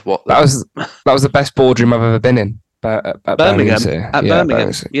God, what?" That was the best boardroom I've ever been in. At Birmingham. Birmingham.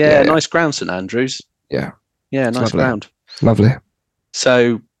 Birmingham. Yeah, nice ground, St Andrews. Yeah, nice lovely. ground. Lovely.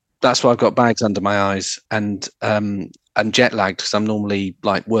 So that's why I've got bags under my eyes and jet lagged, because I'm normally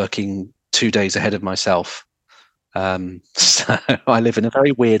like working 2 days ahead of myself. So I live in a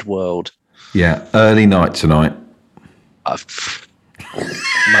very weird world. Yeah, early night tonight.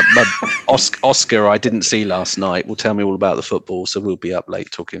 Oscar, I didn't see last night, will tell me all about the football, so we'll be up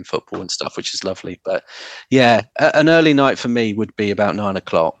late talking football and stuff, which is lovely. But yeah, an early night for me would be about 9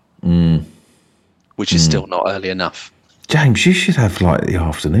 o'clock, which is still not early enough. James, you should have like the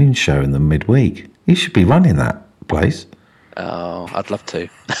afternoon show in the midweek. You should be running that place. Oh, I'd love to.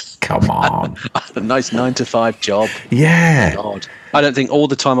 Come on. A nice 9 to 5 job. Yeah. God. I don't think all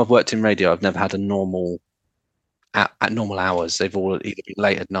the time I've worked in radio, I've never had a normal at normal hours. They've all either been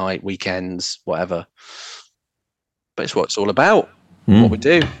late at night, weekends, whatever. But it's what it's all about. What we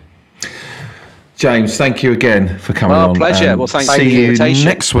do. James, thank you again for coming on. Pleasure. Well, thanks for the See you invitation.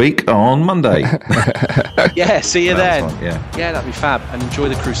 next week on Monday. Yeah, see you then. Fun, yeah, that'd be fab. And enjoy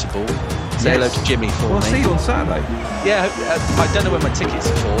the Crucible. Say hello to Jimmy for me. We'll see you on Saturday. Yeah, I don't know when my tickets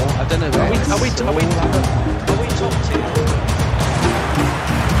are for. I don't know. Are we top 2?